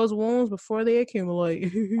heal those wounds before they accumulate.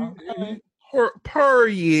 Okay.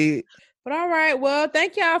 Period. But all right, well,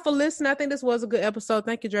 thank y'all for listening. I think this was a good episode.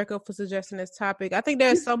 Thank you, Draco, for suggesting this topic. I think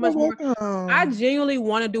there's so much more. I genuinely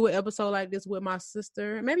want to do an episode like this with my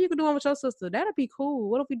sister. Maybe you could do one with your sister. That'd be cool.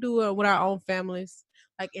 What if we do it with our own families,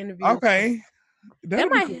 like interview? Okay. That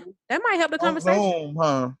might help the conversation. Zoom,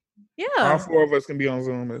 huh? Yeah. All four of us can be on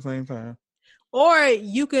Zoom at the same time. Or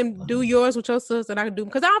you can do yours with your sister and I can do,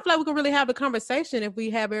 because I don't feel like we can really have the conversation if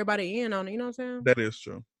we have everybody in on it. You know what I'm saying? That is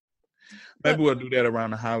true. Maybe we'll do that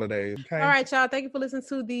around the holidays. Okay. All right, y'all. Thank you for listening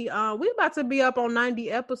to we about to be up on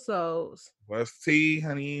 90 episodes. What's tea,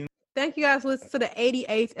 honey? Thank you guys for listening to the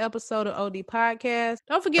 88th episode of OD Podcast.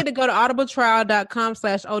 Don't forget to go to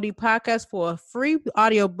audibletrial.com/OD Podcast for a free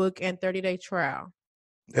audiobook and 30-day trial.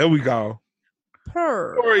 There we go.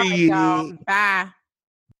 Right, y'all. Bye.